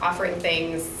of offering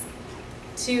things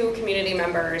to community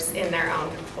members in their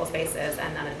own comfortable spaces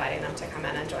and then inviting them to come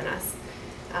in and join us.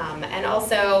 And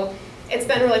also, it's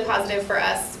been really positive for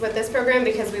us with this program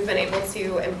because we've been able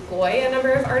to employ a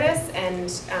number of artists,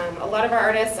 and a lot of our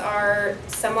artists are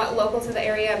somewhat local to the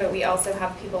area, but we also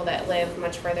have people that live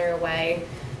much further away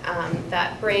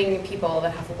that bring people,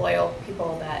 that have loyal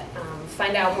people that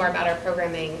find out more about our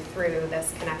programming through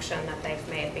this connection that they've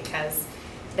made because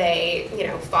they,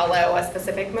 follow a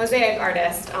specific mosaic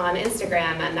artist on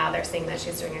Instagram, and now they're seeing that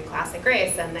she's doing a class at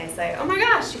Grace, and they say, "Oh my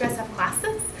gosh, you guys have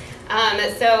classes?"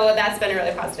 So that's been a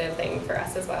really positive thing for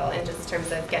us as well, in just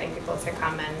terms of getting people to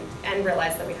come and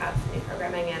realize that we have new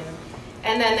programming,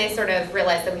 and then they sort of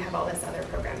realize that we have all this other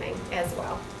programming as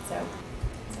well. So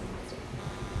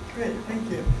Great, thank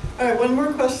you. All right, one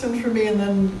more question for me, and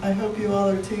then I hope you all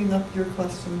are teeing up your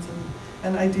questions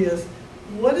and ideas.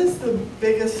 What is the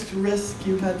biggest risk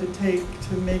you had to take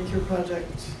to make your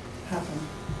project happen?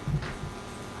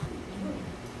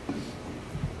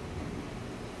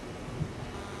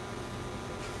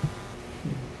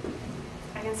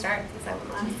 I can start since I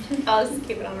went last. I'll just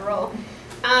keep it on a roll.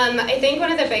 I think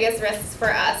one of the biggest risks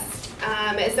for us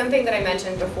is something that I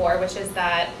mentioned before, which is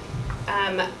that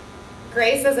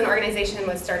Grace as an organization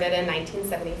was started in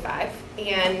 1975,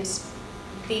 and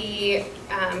the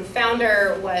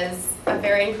founder was a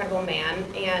very incredible man,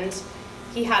 and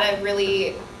he had a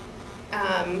really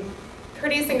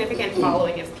pretty significant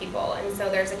following of people. And so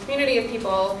there's a community of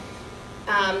people,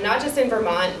 not just in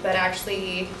Vermont, but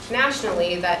actually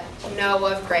nationally, that know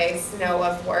of Grace, know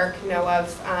of work, know of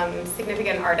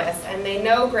significant artists, and they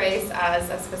know Grace as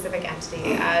a specific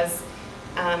entity, as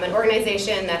an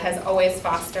organization that has always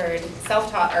fostered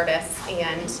self-taught artists,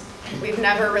 and we've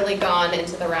never really gone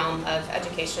into the realm of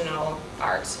educational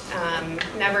art,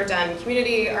 never done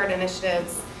community art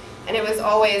initiatives, and it was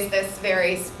always this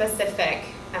very specific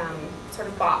sort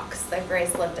of box that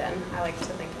Grace lived in. I like to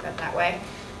think of it that way.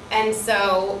 And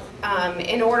so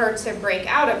in order to break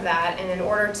out of that, and in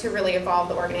order to really evolve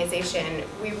the organization,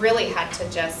 we really had to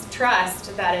just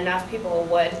trust that enough people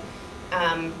would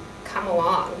come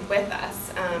along with us.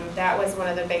 That was one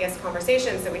of the biggest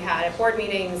conversations that we had at board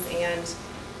meetings and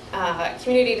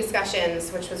community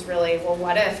discussions, which was really, well,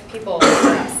 what if people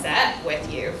were upset with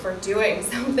you for doing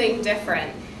something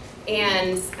different?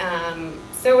 And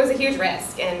so it was a huge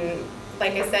risk. And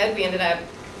like I said, we ended up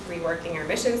reworking our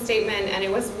mission statement, and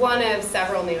it was one of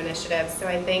several new initiatives. So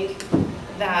I think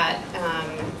that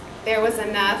there was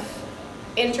enough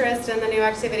interest in the new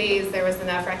activities, there was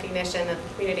enough recognition that the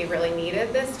community really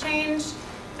needed this change,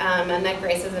 and that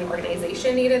Grace as an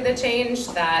organization needed the change,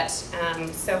 that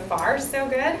so far so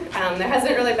good. There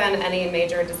hasn't really been any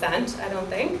major dissent, I don't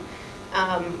think,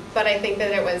 but I think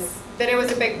that it was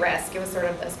a big risk. It was sort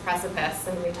of this precipice,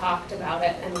 and we talked about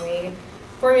it, and we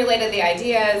formulated the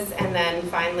ideas, and then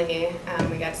finally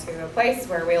we got to a place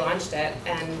where we launched it,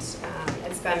 and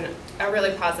it's been a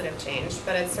really positive change.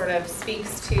 But it sort of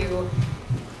speaks to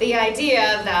the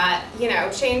idea that, you know,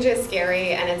 change is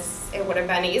scary, and it would have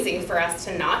been easy for us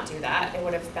to not do that. It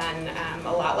would have been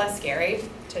a lot less scary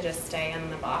to just stay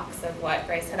in the box of what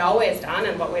Grace had always done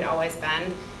and what we'd always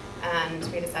been, and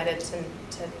we decided to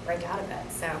break out of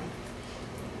it. So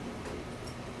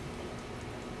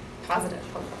positive,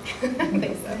 hopefully. I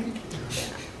think so.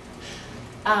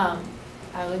 Yeah.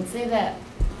 I would say that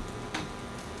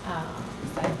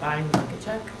besides buying the bucket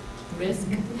truck risk,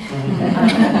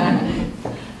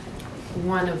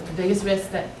 one of the biggest risks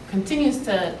that continues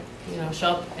to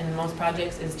show up in most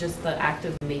projects is just the act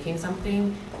of making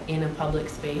something in a public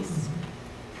space.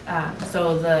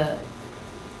 So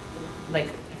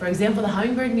for example, the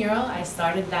hummingbird mural, I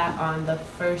started that on the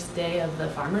first day of the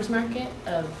farmers market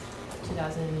of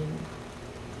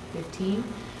 2015.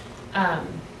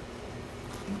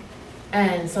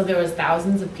 And so there was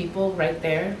thousands of people right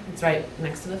there. It's right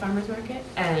next to the farmers market.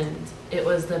 And it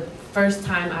was the first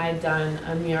time I'd done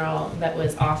a mural that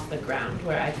was off the ground,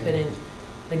 where I couldn't,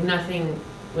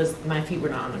 my feet were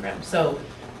not on the ground. So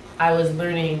I was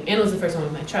learning, and it was the first one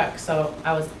with my truck. So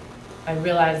I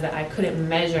realized that I couldn't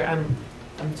measure. I'm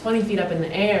 20 feet up in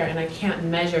the air, and I can't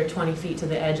measure 20 feet to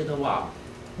the edge of the wall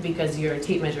because your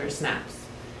tape measure snaps.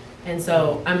 And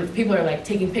so people are like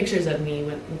taking pictures of me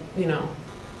with,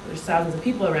 there's thousands of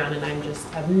people around, and I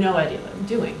have no idea what I'm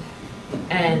doing.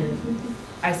 And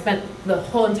I spent the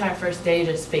whole entire first day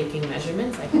just faking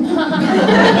measurements, like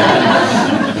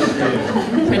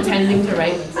pretending to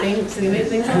write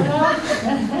things on the wall.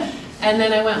 And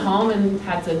then I went home and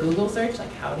had to Google search,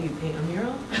 like, how do you paint a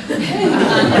mural?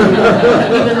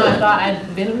 Even though I thought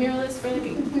I'd been a muralist for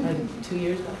like 2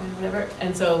 years, whatever.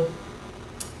 And so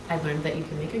I learned that you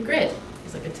can make a grid.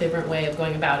 It's like a different way of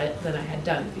going about it than I had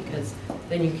done, because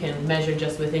then you can measure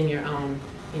just within your own,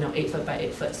 8 foot by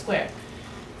 8 foot square.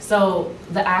 So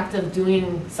the act of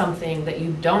doing something that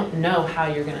you don't know how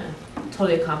you're gonna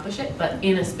totally accomplish it, but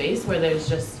in a space where there's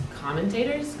just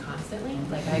commentators constantly,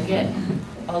 like I get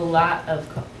a lot of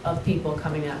people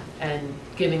coming up and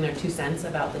giving their 2 cents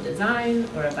about the design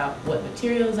or about what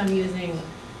materials I'm using.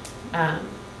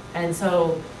 And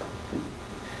so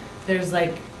there's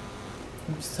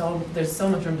so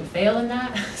much room to fail in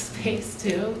that space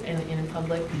too, in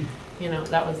public.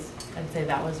 I'd say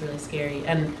that was really scary,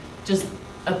 and just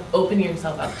opening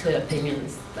yourself up to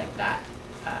opinions like that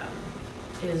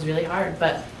is really hard.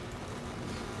 But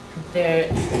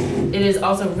it is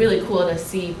also really cool to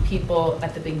see people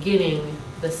at the beginning,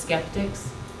 the skeptics,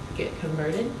 get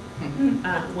converted.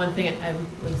 One thing I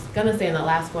was gonna say in the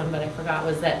last one, but I forgot,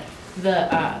 was that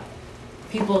the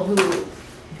people who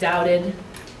doubted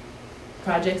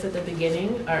projects at the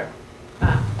beginning are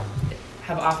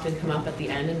have often come up at the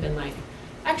end and been like,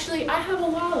 actually, I have a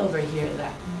wall over here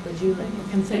that, would you like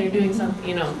consider doing something?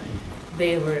 You know,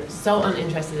 they were so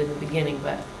uninterested in the beginning,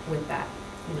 but with that,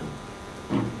 you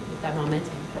know, with that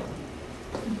momentum.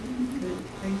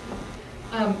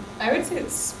 I would say that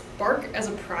Spark as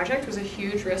a project was a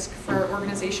huge risk for our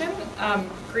organization.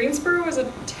 Greensboro is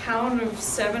a town of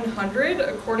 700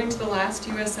 according to the last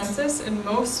US Census, and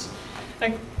most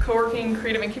co-working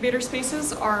creative incubator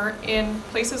spaces are in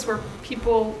places where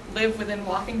people live within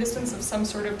walking distance of some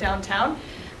sort of downtown.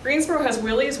 Greensboro has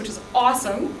Willie's, which is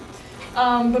awesome,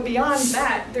 but beyond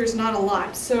that, there's not a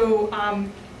lot. So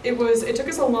it took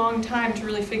us a long time to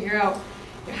really figure out,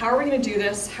 how are we going to do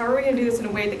this? How are we going to do this in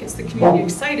a way that gets the community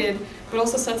excited, but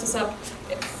also sets us up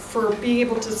for being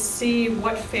able to see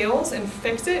what fails and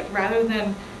fix it, rather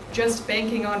than just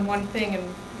banking on one thing and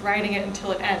riding it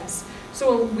until it ends.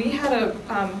 So we had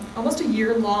almost a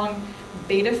year-long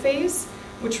beta phase,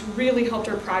 which really helped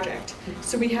our project.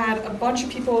 So we had a bunch of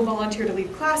people volunteer to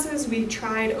lead classes. We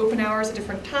tried open hours at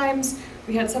different times.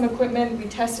 We had some equipment. We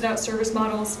tested out service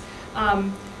models.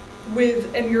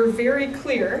 And you're very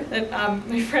clear that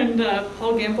my friend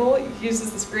Paul Gamble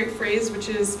uses this great phrase, which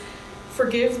is,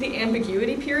 forgive the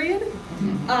ambiguity period.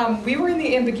 We were in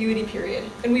the ambiguity period,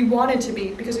 and we wanted to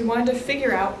be, because we wanted to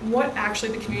figure out what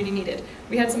actually the community needed.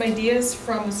 We had some ideas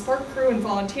from the Spark crew and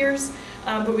volunteers,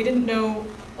 but we didn't know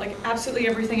absolutely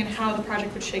everything and how the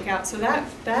project would shake out. So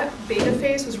that beta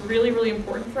phase was really, really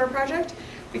important for our project.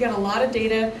 We got a lot of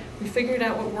data. We figured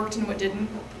out what worked and what didn't.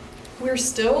 We're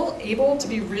still able to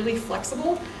be really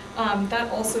flexible.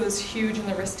 That also is huge in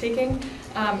the risk-taking.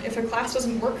 If a class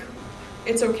doesn't work,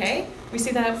 it's okay. We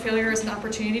see that failure as an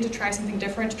opportunity to try something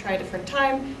different, to try a different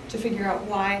time, to figure out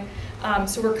why.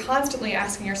 So we're constantly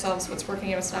asking ourselves what's working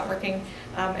and what's not working,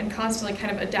 and constantly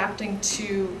kind of adapting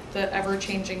to the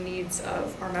ever-changing needs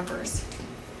of our members.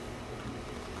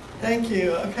 Thank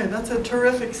you. Okay, that's a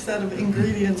terrific set of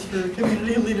ingredients for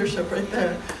community leadership right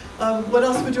there. What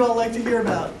else would you all like to hear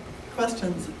about?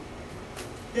 Questions?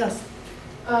 Yes?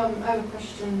 I have a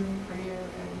question for you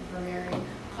and for Mary.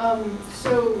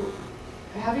 So,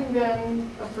 having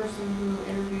been a person who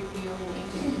interviewed you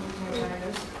in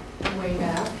 18 way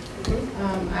back,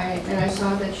 I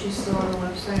saw that she's still on the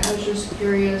website. I was just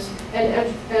curious,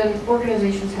 and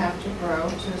organizations have to grow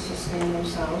to sustain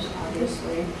themselves,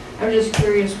 obviously. I'm just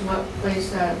curious what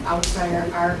place that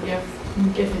outsider art,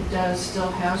 if it does,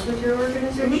 still has with your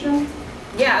organization?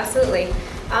 Yeah, absolutely.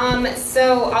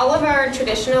 So all of our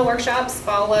traditional workshops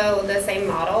follow the same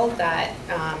model that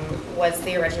was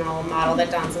the original model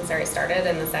that Don Sunseri started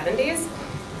in the 70s.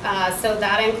 So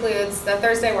that includes the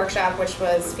Thursday workshop, which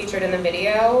was featured in the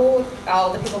video,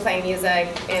 all the people playing music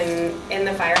in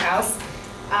the firehouse.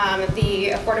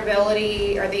 The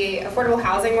affordability, or the affordable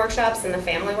housing workshops and the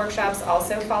family workshops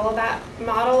also follow that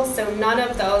model. So none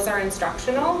of those are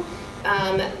instructional.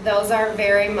 Those are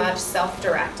very much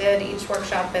self-directed. Each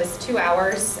workshop is 2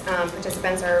 hours.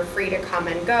 Participants are free to come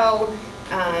and go.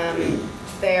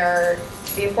 The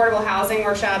affordable housing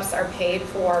workshops are paid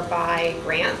for by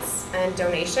grants and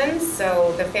donations,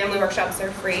 so the family workshops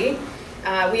are free.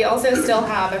 We also still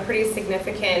have a pretty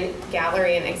significant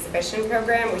gallery and exhibition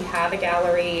program. We have a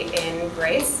gallery in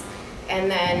Grace, and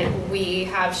then we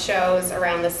have shows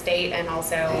around the state and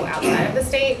also outside of the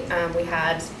state. We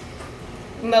had,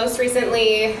 most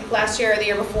recently, last year or the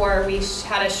year before, we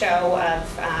had a show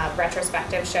of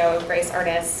retrospective show of Grace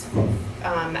artists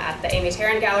at the Amy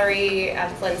Tarrant Gallery, at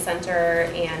the Flynn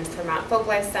Center, and Vermont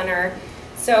Folklife Center.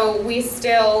 So we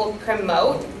still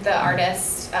promote the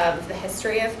artists of the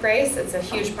history of Grace. It's a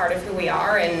huge part of who we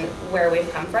are and where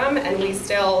we've come from, and we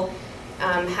still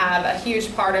have a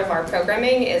huge part of our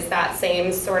programming is that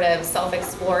same sort of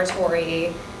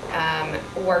self-exploratory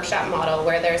workshop model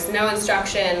where there's no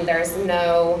instruction, there's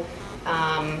no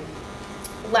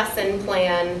lesson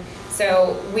plan.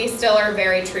 So we still are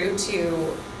very true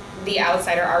to the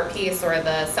outsider art piece or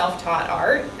the self-taught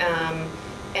art.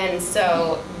 And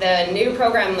so the new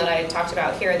program that I talked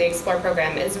about here, the Explore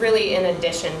program, is really in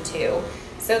addition to.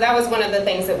 So that was one of the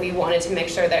things that we wanted to make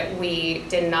sure that we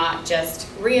did not just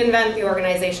reinvent the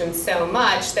organization so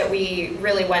much that we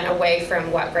really went away from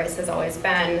what Grace has always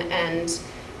been and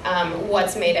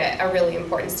what's made it a really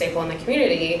important staple in the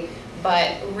community.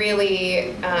 But really,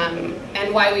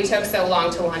 and why we took so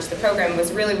long to launch the program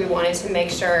was really we wanted to make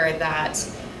sure that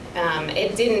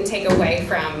it didn't take away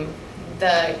from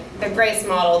the Grace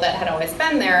model that had always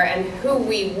been there and who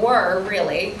we were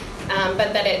really,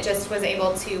 but that it just was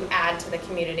able to add to the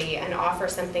community and offer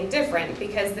something different,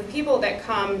 because the people that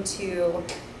come to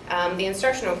the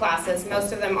instructional classes,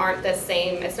 most of them aren't the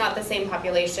same, it's not the same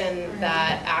population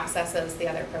that accesses the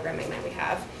other programming that we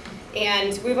have.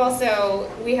 And we've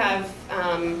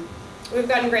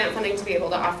gotten grant funding to be able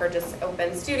to offer just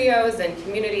open studios and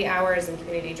community hours and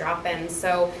community drop-ins.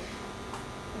 So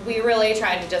we really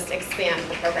tried to just expand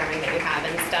the programming that we have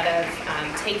instead of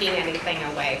taking anything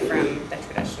away from the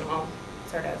traditional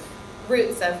sort of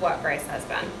roots of what Grace has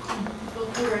been. Well,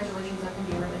 congratulations, that can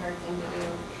be a really hard thing to do.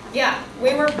 Yeah,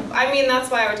 that's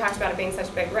why we talked about it being such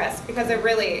a big risk, because it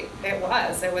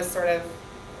was sort of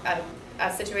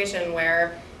a situation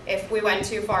where if we went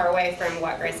too far away from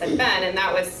what Grace had been, and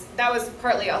that was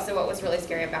partly also what was really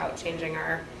scary about changing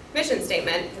our mission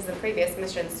statement, because the previous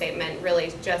mission statement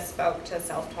really just spoke to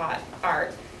self-taught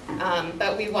art.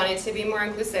 But we wanted to be more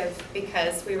inclusive,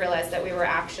 because we realized that we were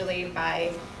actually,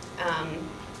 by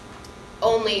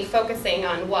only focusing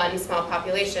on one small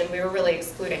population, we were really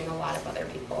excluding a lot of other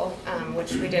people,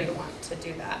 which we didn't want to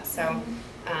do that. So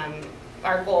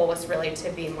our goal was really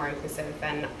to be more inclusive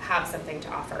and have something to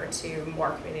offer to more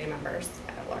community members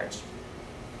at large.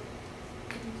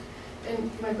 And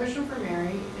my question for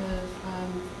Mary is,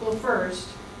 well, first,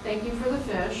 thank you for the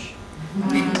fish.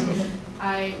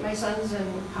 My son's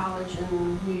in college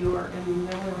in New York, and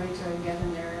the only way to get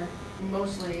him there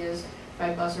mostly is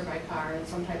by bus or by car, and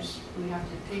sometimes we have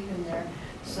to take him there.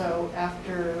 So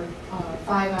after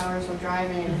 5 hours of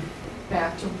driving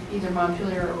back to either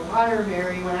Montpelier or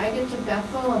Waterbury, when I get to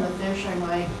Bethel and the fish, I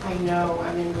know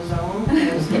I'm in the zone,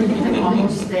 because I'm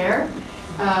almost there.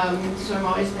 So I'm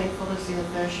always thankful to see the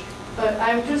fish. But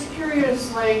I'm just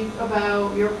curious,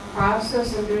 about your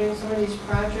process of doing some of these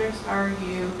projects. Are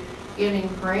you getting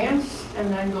grants and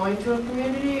then going to a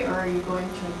community, or are you going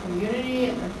to a community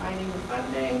and then finding the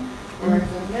funding, or is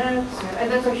it minutes? And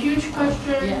that's a huge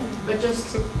question, but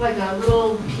just like a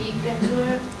little peek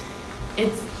into it.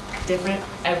 It's different.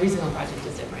 Every single project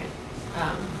is different.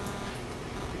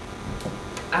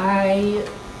 I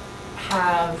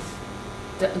have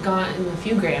gotten a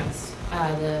few grants.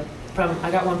 I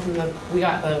got one from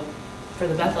for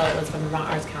the Bethel, it was from the Vermont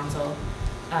Arts Council,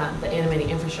 the Animating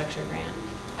Infrastructure Grant.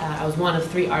 I was one of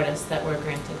 3 artists that were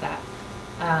granted that.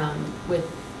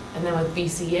 And then with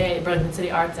BCA, Burlington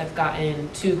City Arts, I've gotten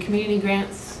 2 community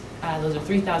grants. Those are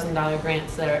 $3,000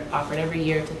 grants that are offered every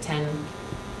year to 10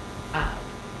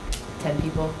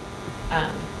 people.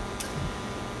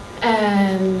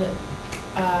 And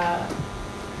a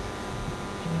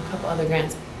couple other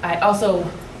grants. I also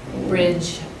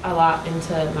bridge a lot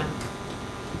into my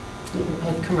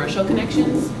commercial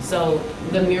connections. So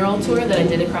the mural tour that I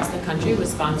did across the country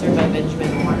was sponsored by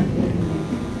Benjamin Moore.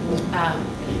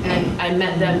 And I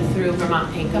met them through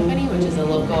Vermont Paint Company, which is a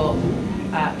local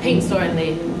paint store, and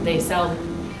they sell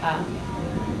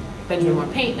Benjamin Moore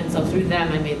paint, and so through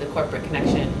them I made the corporate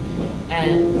connection.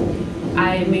 And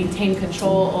I maintained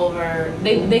control over,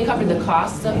 they covered the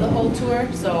costs of the whole tour,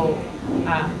 so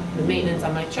the maintenance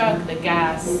on my truck, the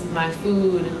gas, my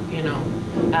food,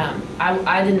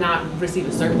 I did not receive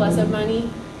a surplus of money.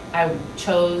 I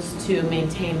chose to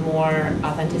maintain more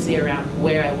authenticity around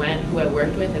where I went, who I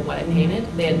worked with, and what I painted.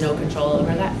 They had no control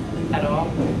over that at all.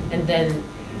 And then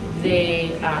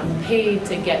they paid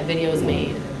to get videos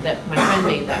made that my friend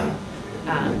made them,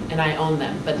 and I own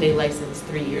them, but they licensed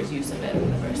 3 years use of it or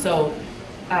whatever. So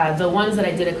the ones that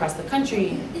I did across the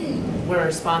country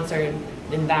were sponsored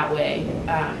in that way.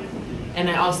 And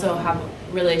I also have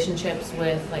relationships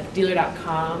with like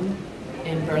dealer.com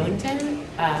in Burlington.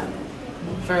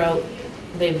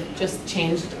 They've just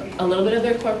changed a little bit of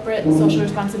their corporate social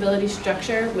responsibility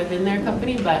structure within their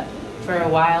company, but for a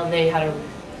while they had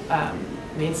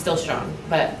it's still strong,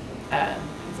 but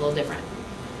it's a little different.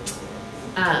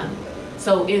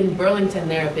 So in Burlington,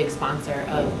 they're a big sponsor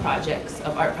of projects,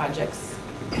 of art projects,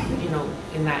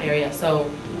 in that area. So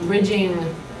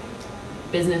bridging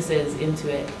businesses into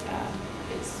it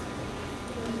is,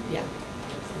 yeah.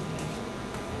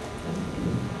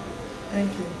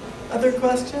 Thank you. Other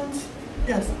questions?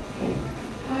 Yes.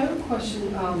 I have a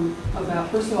question about,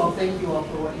 first of all, thank you all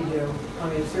for what you do. I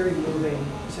mean, it's very moving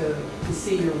to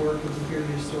see your work and to hear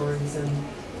your stories, and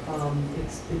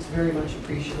it's very much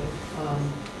appreciated.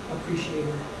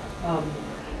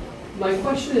 My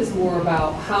question is more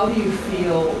about how do you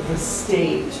feel the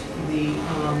state, the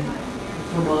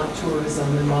Vermont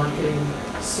tourism and marketing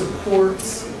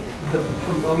supports the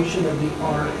promotion of the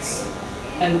arts,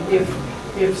 and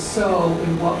if so,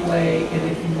 in what way,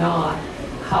 and if not,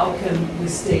 how can the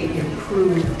state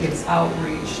improve its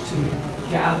outreach to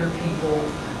gather people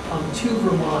to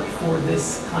Vermont for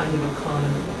this kind of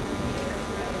economy?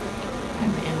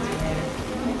 kind of answer there.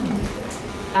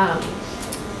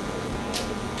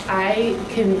 I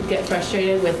can get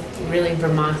frustrated with really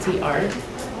Vermonty art.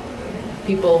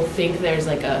 People think there's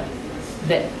like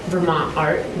that Vermont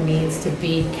art needs to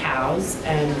be cows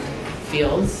and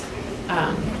fields.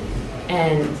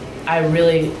 And I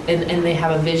really, and they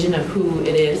have a vision of who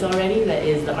it is already that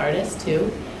is the artist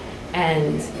too.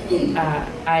 And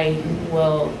I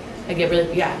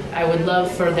would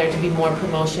love for there to be more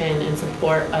promotion and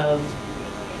support of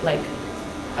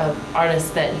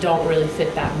artists that don't really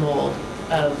fit that mold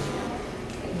of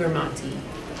Vermonty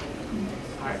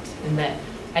art. And that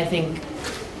I think,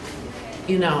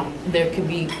 there could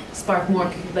be spark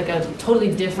more, like a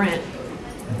totally different,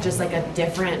 just like a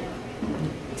different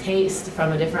taste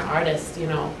from a different artist,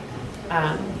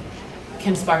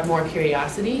 can spark more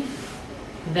curiosity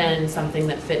than something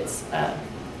that fits I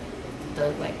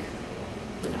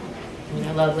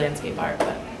love landscape art,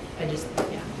 but I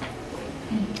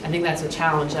think that's a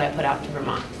challenge that I put out to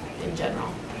Vermont in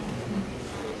general.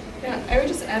 Yeah, I would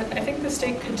just add, I think the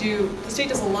state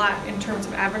does a lot in terms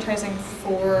of advertising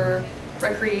for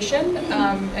recreation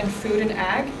and food and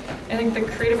ag. I think the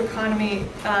creative economy,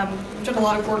 we've done a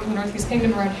lot of work in the Northeast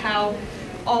Kingdom around how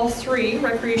all three,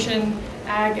 recreation,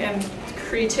 ag, and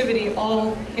creativity,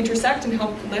 all intersect and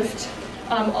help lift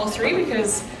all three,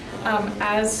 because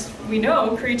as we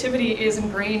know, creativity is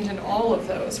ingrained in all of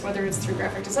those, whether it's through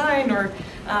graphic design or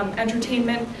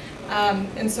entertainment.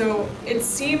 And so it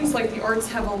seems like the arts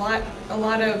have a lot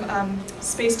of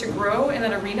space to grow in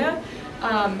that arena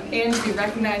and to be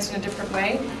recognized in a different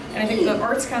way. And I think the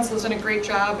Arts Council has done a great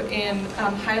job in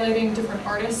highlighting different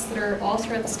artists that are all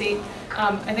throughout the state.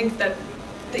 I think that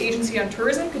the Agency on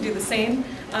Tourism could do the same.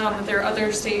 That there are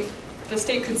other the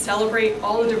state could celebrate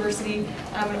all the diversity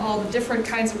and all the different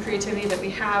kinds of creativity that we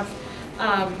have.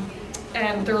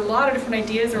 And there are a lot of different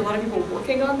ideas, there are a lot of people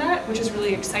working on that, which is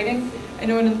really exciting. I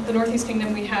know in the Northeast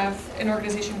Kingdom we have an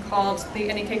organization called the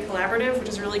NEK Collaborative, which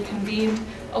has really convened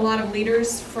a lot of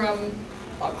leaders from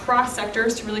across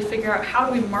sectors to really figure out how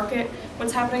do we market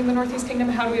what's happening in the Northeast Kingdom,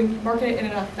 how do we market it in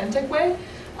an authentic way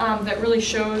that really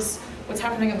shows what's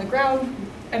happening on the ground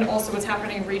and also what's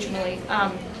happening regionally.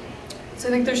 So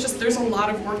I think there's a lot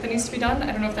of work that needs to be done.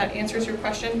 I don't know if that answers your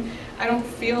question. I don't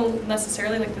feel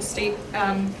necessarily like the state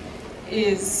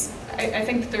is, I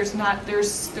think there's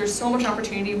so much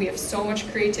opportunity, we have so much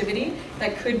creativity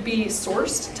that could be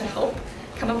sourced to help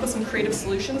come up with some creative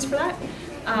solutions for that.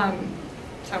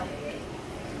 So.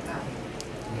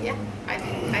 Yeah, I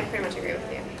pretty much agree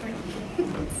with you.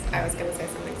 I was going to say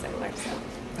something similar, so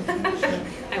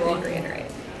I won't reiterate.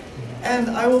 And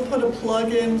I will put a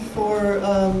plug in for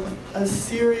a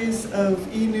series of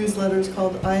e-newsletters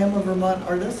called I Am a Vermont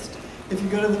Artist. If you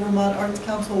go to the Vermont Arts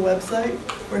Council website,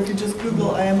 or if you just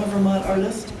Google I Am a Vermont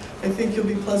Artist, I think you'll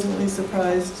be pleasantly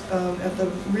surprised at the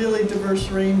really diverse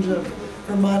range of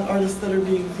Vermont artists that are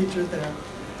being featured there.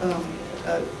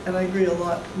 And I agree, a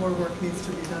lot more work needs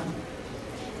to be done.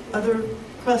 Other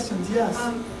questions? Yes?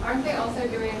 Aren't they also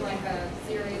doing like a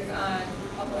series on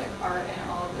public art in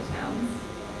all of the towns?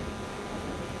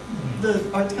 The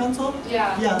Arts Council?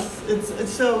 Yeah. Yes. It's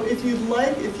so if you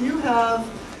have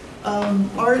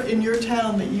art in your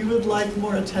town that you would like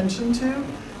more attention to,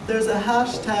 there's a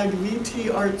hashtag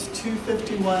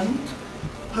VTArts251.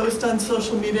 Post on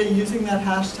social media using that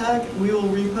hashtag. We will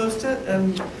repost it,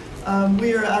 and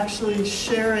we are actually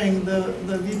sharing the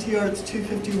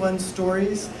VTArts251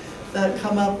 stories that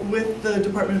come up with the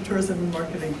Department of Tourism and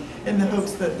Marketing in the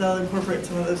hopes that they'll incorporate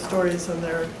some of those stories on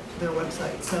their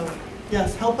website. So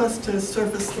yes, help us to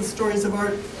surface the stories of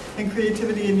art and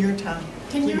creativity in your town.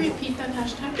 Can you repeat that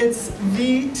hashtag? It's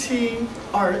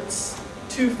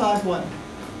VTArts251.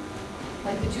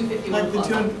 Like the 251 Like the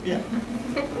club. yeah.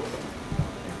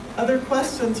 Other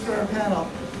questions for our panel?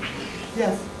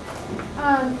 Yes.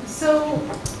 So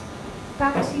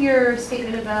back to your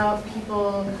statement about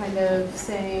people kind of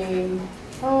saying,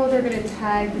 oh, they're going to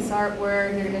tag this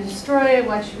artwork, they're going to destroy it,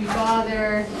 why should we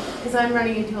bother? Because I'm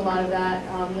running into a lot of that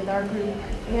with our group.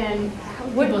 And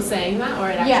people saying that, or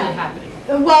it actually happening?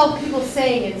 Well, people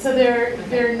saying it, so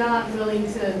they're not willing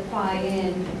to buy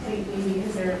in completely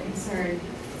because they're concerned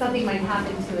something might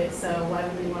happen to it. So why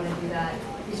would we want to do that?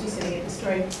 It's just going to get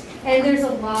destroyed. And there's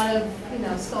a lot of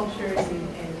sculptures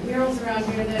and murals around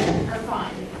here that are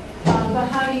fine. But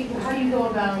how do you go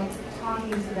about talking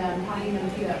to them, talking them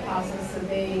through that process so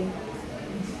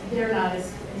they're not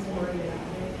as worried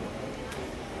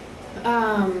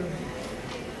about it?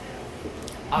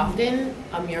 Often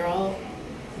a mural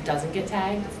doesn't get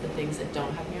tagged. It's the things that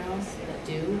don't have murals that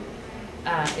do.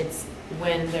 It's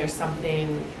when there's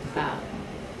something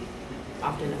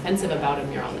often offensive about a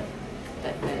mural that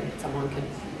that then someone could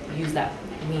use that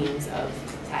means of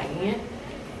tagging it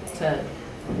to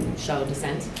show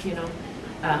dissent, you know.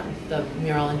 The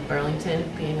mural in Burlington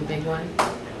being a big one.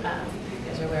 You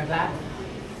guys are aware of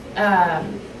that.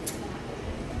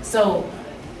 So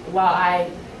while I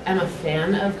am a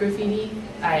fan of graffiti,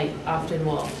 I often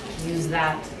will use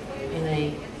that in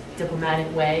a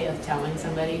diplomatic way of telling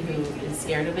somebody who is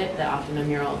scared of it that often a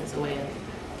mural is a way of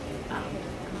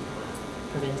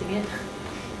preventing it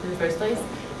in the first place.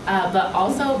 But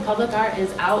also public art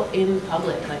is out in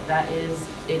public, like that is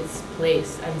its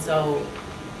place. And so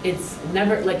it's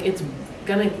never, like it's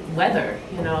gonna weather,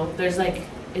 you know, there's like,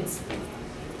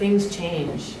 things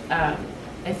change.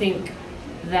 I think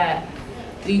that,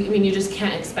 you just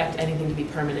can't expect anything to be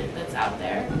permanent that's out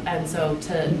there. And so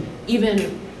to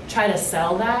even try to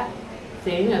sell that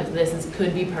thing of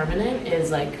could be permanent is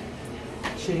like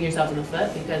shooting yourself in the foot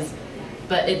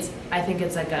but I think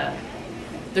it's like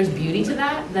there's beauty to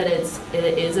that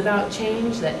it is about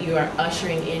change, that you are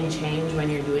ushering in change when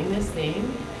you're doing this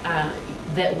thing,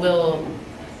 that will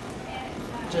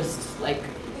just like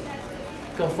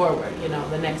go forward, you know,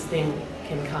 the next thing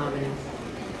can come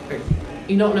or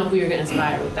you don't know who you're gonna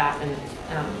inspire with that. And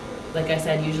like I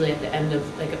said, usually at the end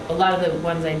of, like a lot of the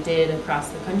ones I did across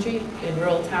the country in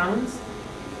rural towns,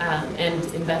 and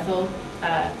in Bethel,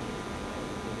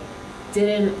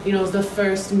 it was the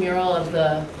first mural of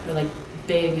the like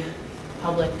big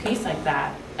public piece like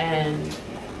that. And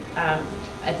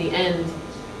at the end,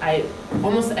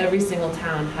 almost every single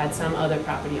town had some other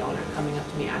property owner coming up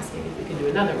to me asking if we could do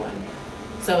another one.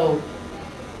 So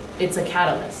it's a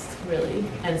catalyst, really.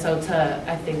 And so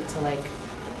I think to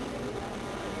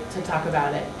talk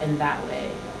about it in that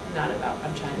way, not about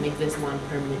I'm trying to make this one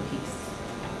permanent piece.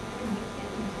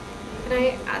 Can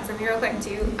I add something real quick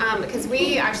too? Because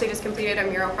we actually just completed a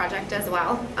mural project as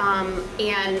well.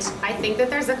 And I think that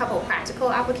there's a couple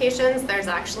practical applications. There's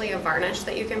actually a varnish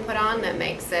that you can put on that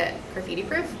makes it graffiti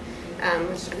proof,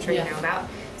 which I'm sure you know about.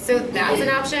 So that's an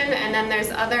option. And then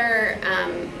there's other,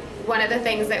 one of the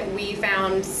things that we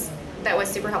found that was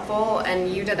super helpful,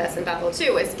 and you did this in Bethel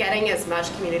too, is getting as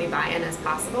much community buy-in as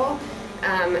possible.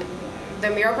 The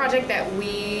mural project that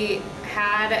we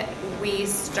had, we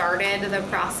started the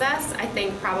process, I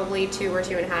think probably 2 or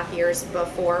 2.5 years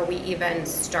before we even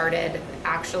started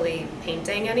actually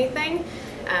painting anything.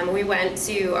 We went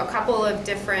to a couple of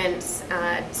different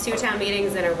 2-town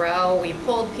meetings in a row. We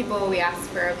polled people, we asked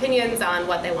for opinions on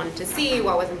what they wanted to see,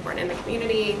 what was important in the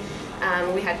community.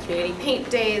 We had community paint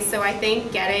days, so I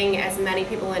think getting as many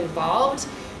people involved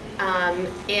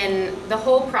in the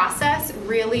whole process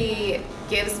really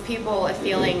gives people a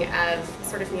feeling of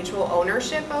sort of mutual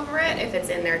ownership over it if it's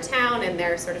in their town and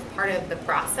they're sort of part of the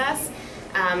process.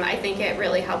 I think it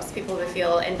really helps people to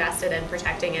feel invested in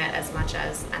protecting it as much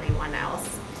as anyone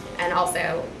else. And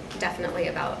also definitely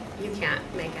about, you can't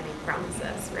make any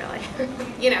promises really.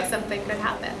 You know, something could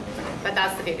happen. But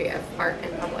that's the beauty of art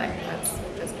in public. That's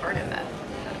just part of it. I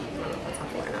don't know if that's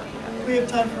helpful or not. But. We have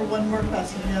time for one more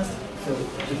question, yes. So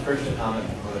just first a comment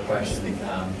before the question.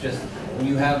 Just when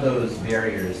you have those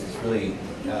barriers, it's really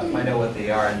find out what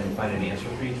they are and then find an answer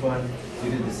for each one.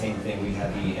 We did the same thing. We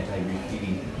had the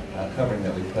anti-graffiti covering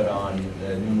that we put on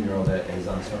the new mural that is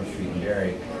on Summer Street in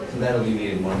Barrie. So that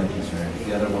alleviated one of the concerns.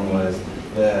 The other one was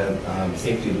the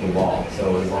safety of the wall.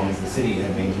 So as long as the city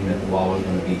had maintained that the wall was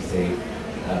going to be safe,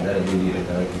 that alleviated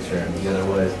the other concern. The other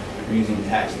was we're using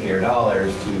taxpayer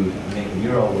dollars to make a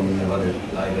mural when we have other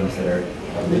items that are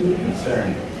of big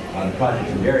concern. The project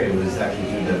in Barrie was actually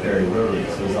through the Barrie Rotary,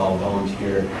 so it was all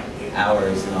volunteer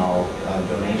hours and all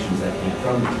donations that came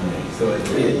from the community. So it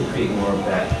did create more of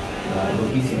that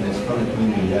cohesiveness from the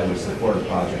community that would support a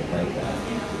project like that.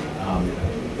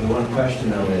 The one question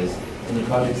though is, in the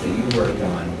projects that you worked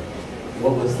on,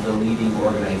 what was the leading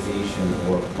organization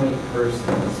or point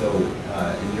person? So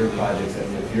in your projects,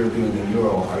 if you're doing the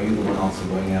mural, are you the one also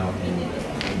going out and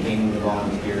gaining the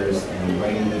volunteers and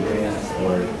writing the grants,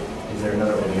 or is there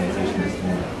another organization that's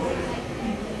doing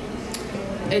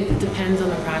that? It depends on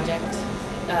the project.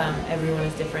 Everyone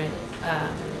is different.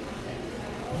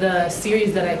 The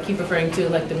series that I keep referring to,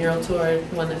 like the mural tour,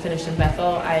 the one that finished in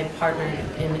Bethel, I partnered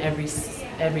in every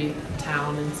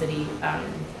town and city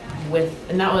with,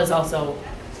 and that was also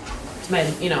to my,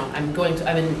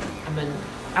 I'm an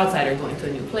outsider going to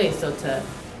a new place, so to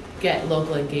get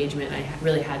local engagement, I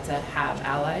really had to have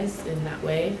allies in that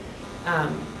way.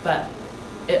 But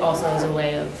it also is a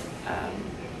way of,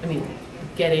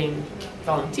 getting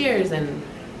volunteers and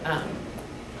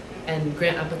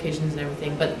grant applications and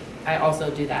everything. But I also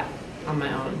do that on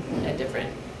my own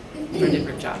for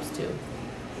different jobs too.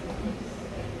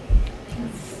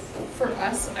 For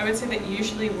us, I would say that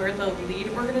usually we're the lead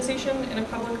organization in a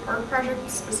public art project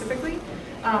specifically,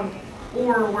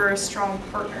 or we're a strong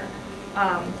partner.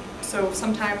 So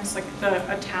sometimes like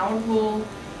a town will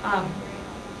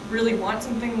really want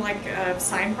something like a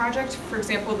sign project. For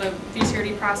example, the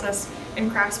VCRD process in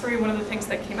Craftsbury, one of the things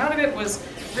that came out of it was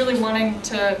really wanting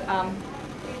to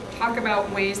talk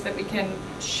about ways that we can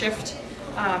shift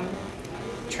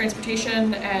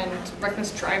transportation and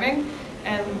reckless driving.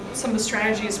 And some of the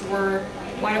strategies were,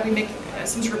 why don't we make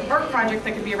some sort of art project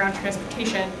that could be around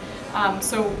transportation?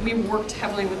 So we worked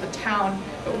heavily with the town,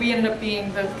 but we ended up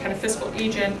being the kind of fiscal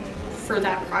agent for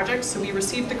that project. So we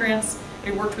received the grants,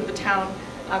 we worked with the town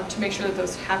to make sure that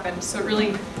those happened. So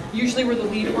really, usually we're the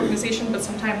lead organization, but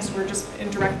sometimes we're just in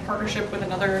direct partnership with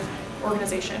another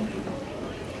organization.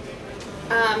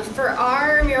 For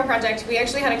our mural project, we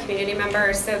actually had a community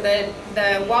member. So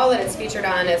the wall that it's featured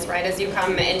on is right as you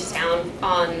come into town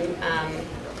on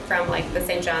from like the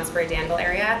St. Johnsbury Danville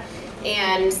area.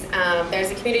 And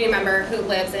there's a community member who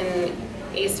lives in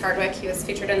East Hardwick. He was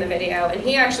featured in the video, and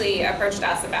he actually approached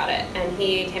us about it. And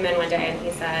he came in one day and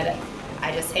he said,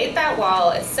 I just hate that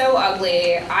wall. It's so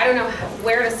ugly. I don't know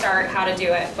where to start, how to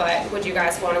do it, but would you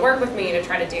guys want to work with me to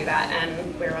try to do that?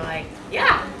 And we were like,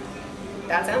 yeah,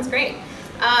 that sounds great.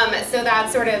 So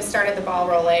that sort of started the ball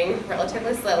rolling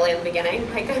relatively slowly in the beginning,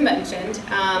 like I mentioned.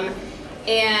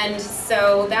 And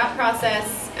so that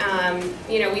process,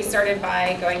 you know, we started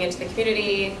by going into the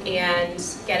community and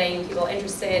getting people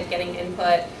interested, getting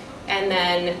input, and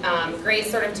then Grace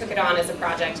sort of took it on as a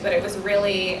project, but it was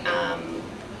really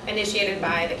initiated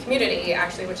by the community,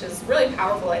 actually, which is really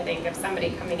powerful, I think, of somebody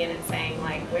coming in and saying,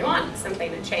 like, we want something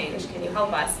to change, can you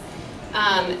help us?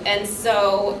 And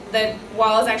so the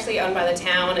wall is actually owned by the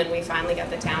town, and we finally got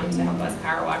the town to help us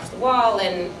power wash the wall.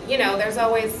 And you know, there's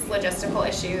always logistical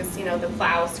issues. You know, the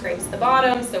plow scrapes the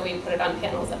bottom, so we put it on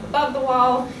panels up above the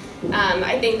wall.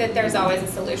 I think that there's always a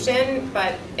solution,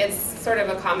 but it's sort of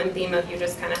a common theme of you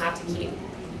just kind of have to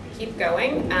keep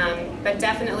going. But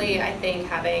definitely, I think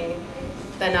having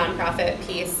the nonprofit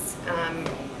piece,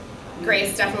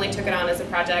 Grace definitely took it on as a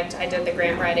project. I did the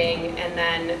grant writing, and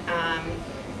then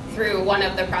through one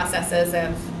of the processes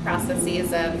of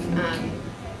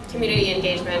community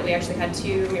engagement, we actually had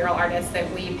 2 mural artists that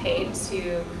we paid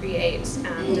to create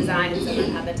designs and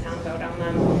then had the town vote on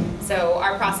them. So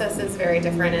our process is very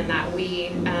different in that we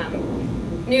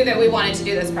knew that we wanted to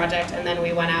do this project, and then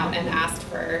we went out and asked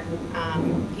for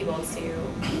people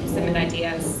to submit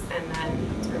ideas, and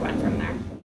then we went from there.